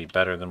it's going to be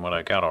better than what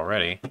I got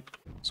already.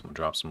 Someone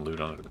dropped some loot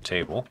under the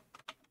table.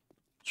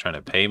 Trying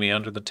to pay me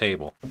under the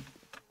table.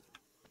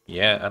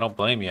 Yeah, I don't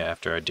blame you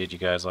after I did you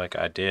guys like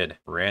I did.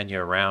 Ran you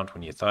around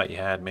when you thought you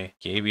had me.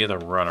 Gave you the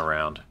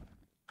runaround.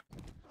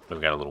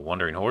 We've got a little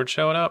wandering horde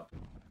showing up.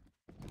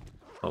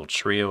 A little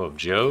trio of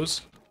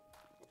Joes.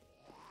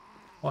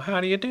 Well, how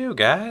do you do,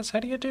 guys? How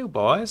do you do,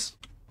 boys?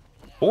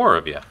 4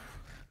 of you.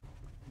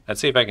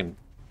 Let's see if I can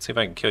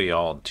kill you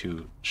all in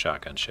 2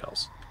 shotgun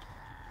shells.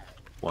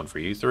 1 for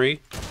you 3.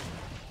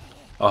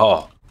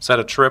 Oh, is that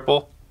a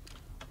triple?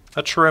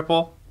 A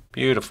triple?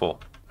 Beautiful.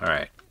 All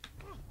right.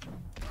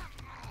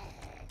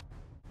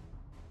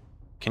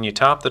 Can you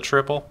top the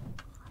triple?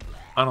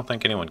 I don't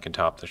think anyone can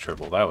top the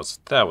triple. That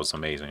was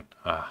amazing.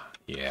 Ah,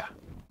 yeah.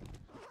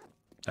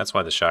 That's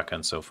why the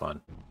shotgun's so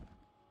fun.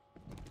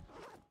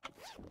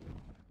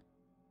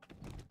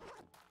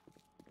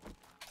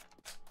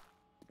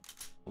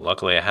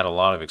 Luckily, I had a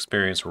lot of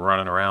experience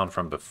running around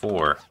from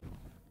before.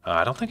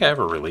 I don't think I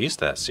ever released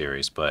that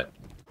series, but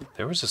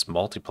there was this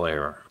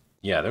multiplayer.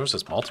 Yeah, there was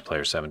this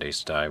multiplayer 7 Days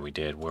to Die we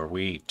did where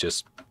we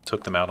just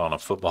took them out on a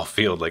football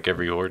field like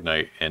every horde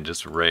night and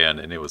just ran,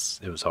 and it was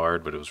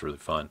hard, but it was really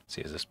fun.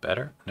 See, is this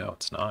better? No,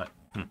 it's not.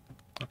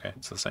 Okay,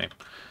 it's the same.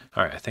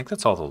 All right, I think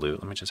that's all the loot.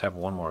 Let me just have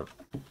one more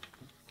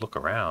look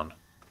around.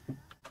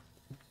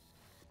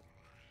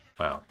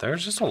 Wow,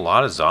 there's just a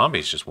lot of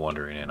zombies just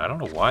wandering in. I don't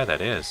know why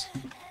that is.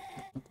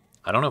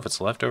 I don't know if it's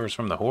leftovers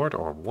from the horde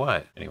or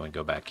what. Anyone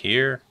go back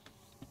here?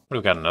 What,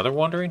 we got another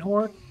wandering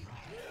horde?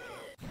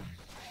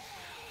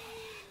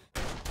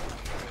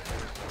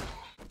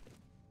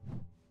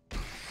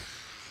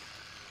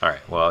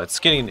 Alright, well, it's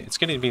getting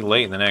to be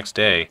late in the next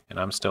day, and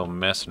I'm still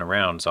messing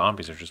around.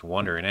 Zombies are just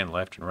wandering in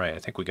left and right. I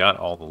think we got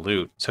all the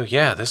loot. So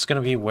yeah, this is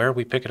going to be where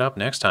we pick it up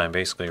next time,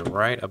 basically,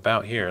 right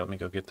about here. Let me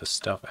go get this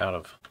stuff out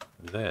of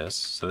this.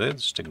 So they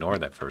just ignored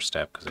that first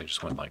step because they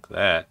just went like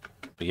that.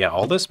 But yeah,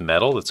 all this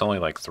metal that's only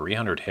like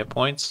 300 hit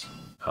points.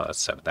 Oh,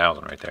 that's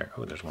 7,000 right there.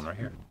 Oh, there's one right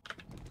here.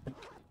 A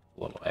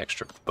little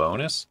extra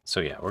bonus. So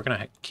yeah, we're going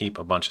to keep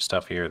a bunch of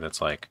stuff here that's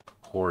like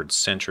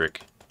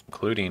horde-centric,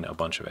 including a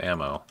bunch of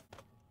ammo.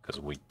 Because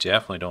we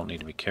definitely don't need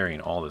to be carrying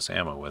all this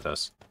ammo with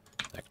us.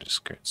 I can just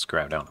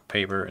scrap down the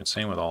paper, and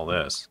same with all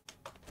this.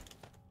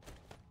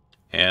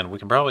 And we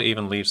can probably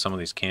even leave some of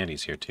these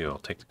candies here too. I'll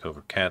take the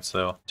Cobra Cats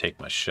though. Take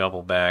my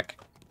shovel back.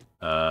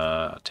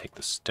 I'll take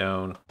the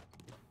stone.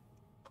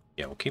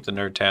 Yeah, we'll keep the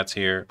Nerd Tats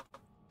here.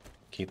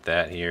 Keep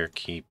that here.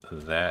 Keep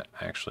that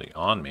actually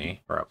on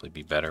me. Probably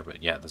be better,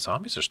 but yeah, the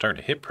zombies are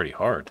starting to hit pretty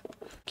hard.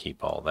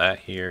 Keep all that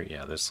here.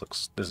 Yeah, this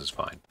is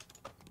fine.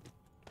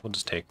 We'll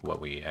just take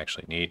what we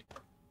actually need.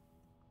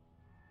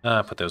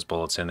 Put those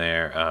bullets in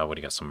there. What do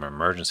you got? Some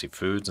emergency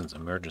foods and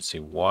some emergency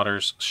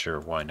waters. Sure,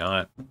 why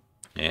not?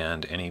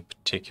 And any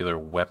particular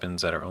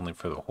weapons that are only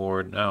for the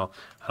horde? No,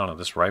 I don't know.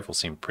 This rifle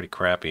seemed pretty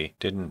crappy.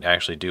 Didn't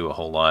actually do a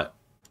whole lot.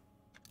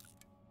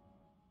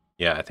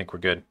 Yeah, I think we're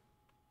good.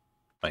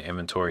 My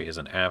inventory is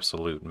an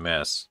absolute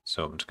mess.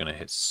 So I'm just going to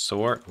hit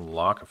sort,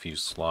 lock a few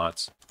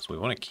slots. So we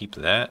want to keep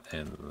that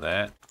and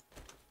that.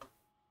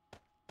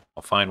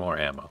 I'll find more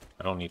ammo.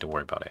 I don't need to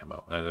worry about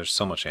ammo. There's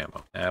so much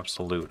ammo.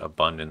 Absolute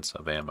abundance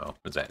of ammo.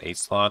 What is that, 8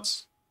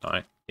 slots?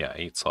 9? Yeah,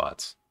 8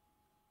 slots.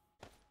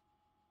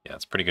 Yeah,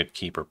 it's a pretty good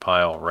keeper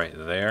pile right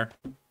there.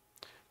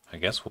 I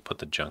guess we'll put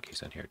the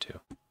junkies in here too.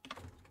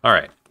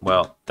 Alright,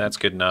 well, that's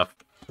good enough.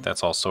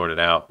 That's all sorted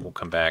out. We'll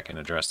come back and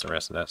address the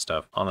rest of that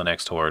stuff on the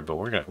next horde, but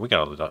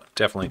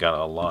definitely got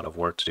a lot of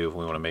work to do if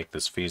we want to make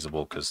this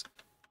feasible, because,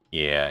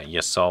 yeah,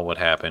 you saw what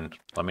happened.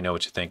 Let me know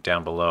what you think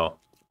down below.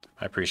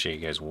 I appreciate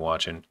you guys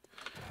watching.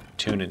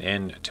 Tuning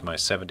in to my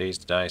 7 Days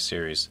to Die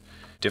series.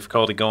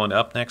 Difficulty going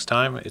up next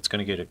time. It's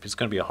gonna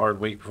be a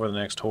hard week before the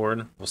next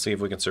horde. We'll see if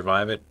we can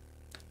survive it.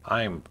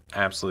 I'm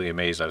absolutely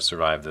amazed I've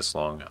survived this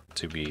long,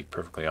 to be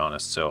perfectly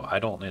honest. So I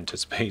don't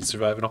anticipate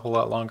surviving a whole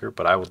lot longer,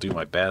 but I will do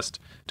my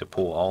best to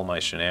pull all my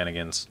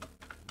shenanigans.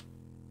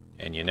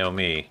 And you know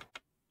me,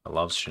 I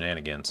love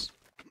shenanigans.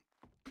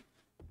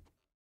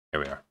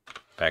 Here we are,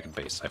 back in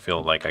base. I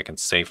feel like I can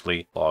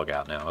safely log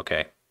out now.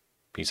 Okay,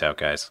 peace out,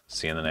 guys.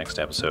 See you in the next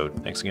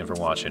episode. Thanks again for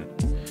watching.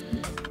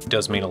 It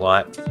does mean a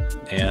lot.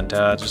 And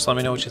just let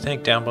me know what you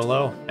think down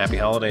below. Happy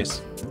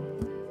holidays.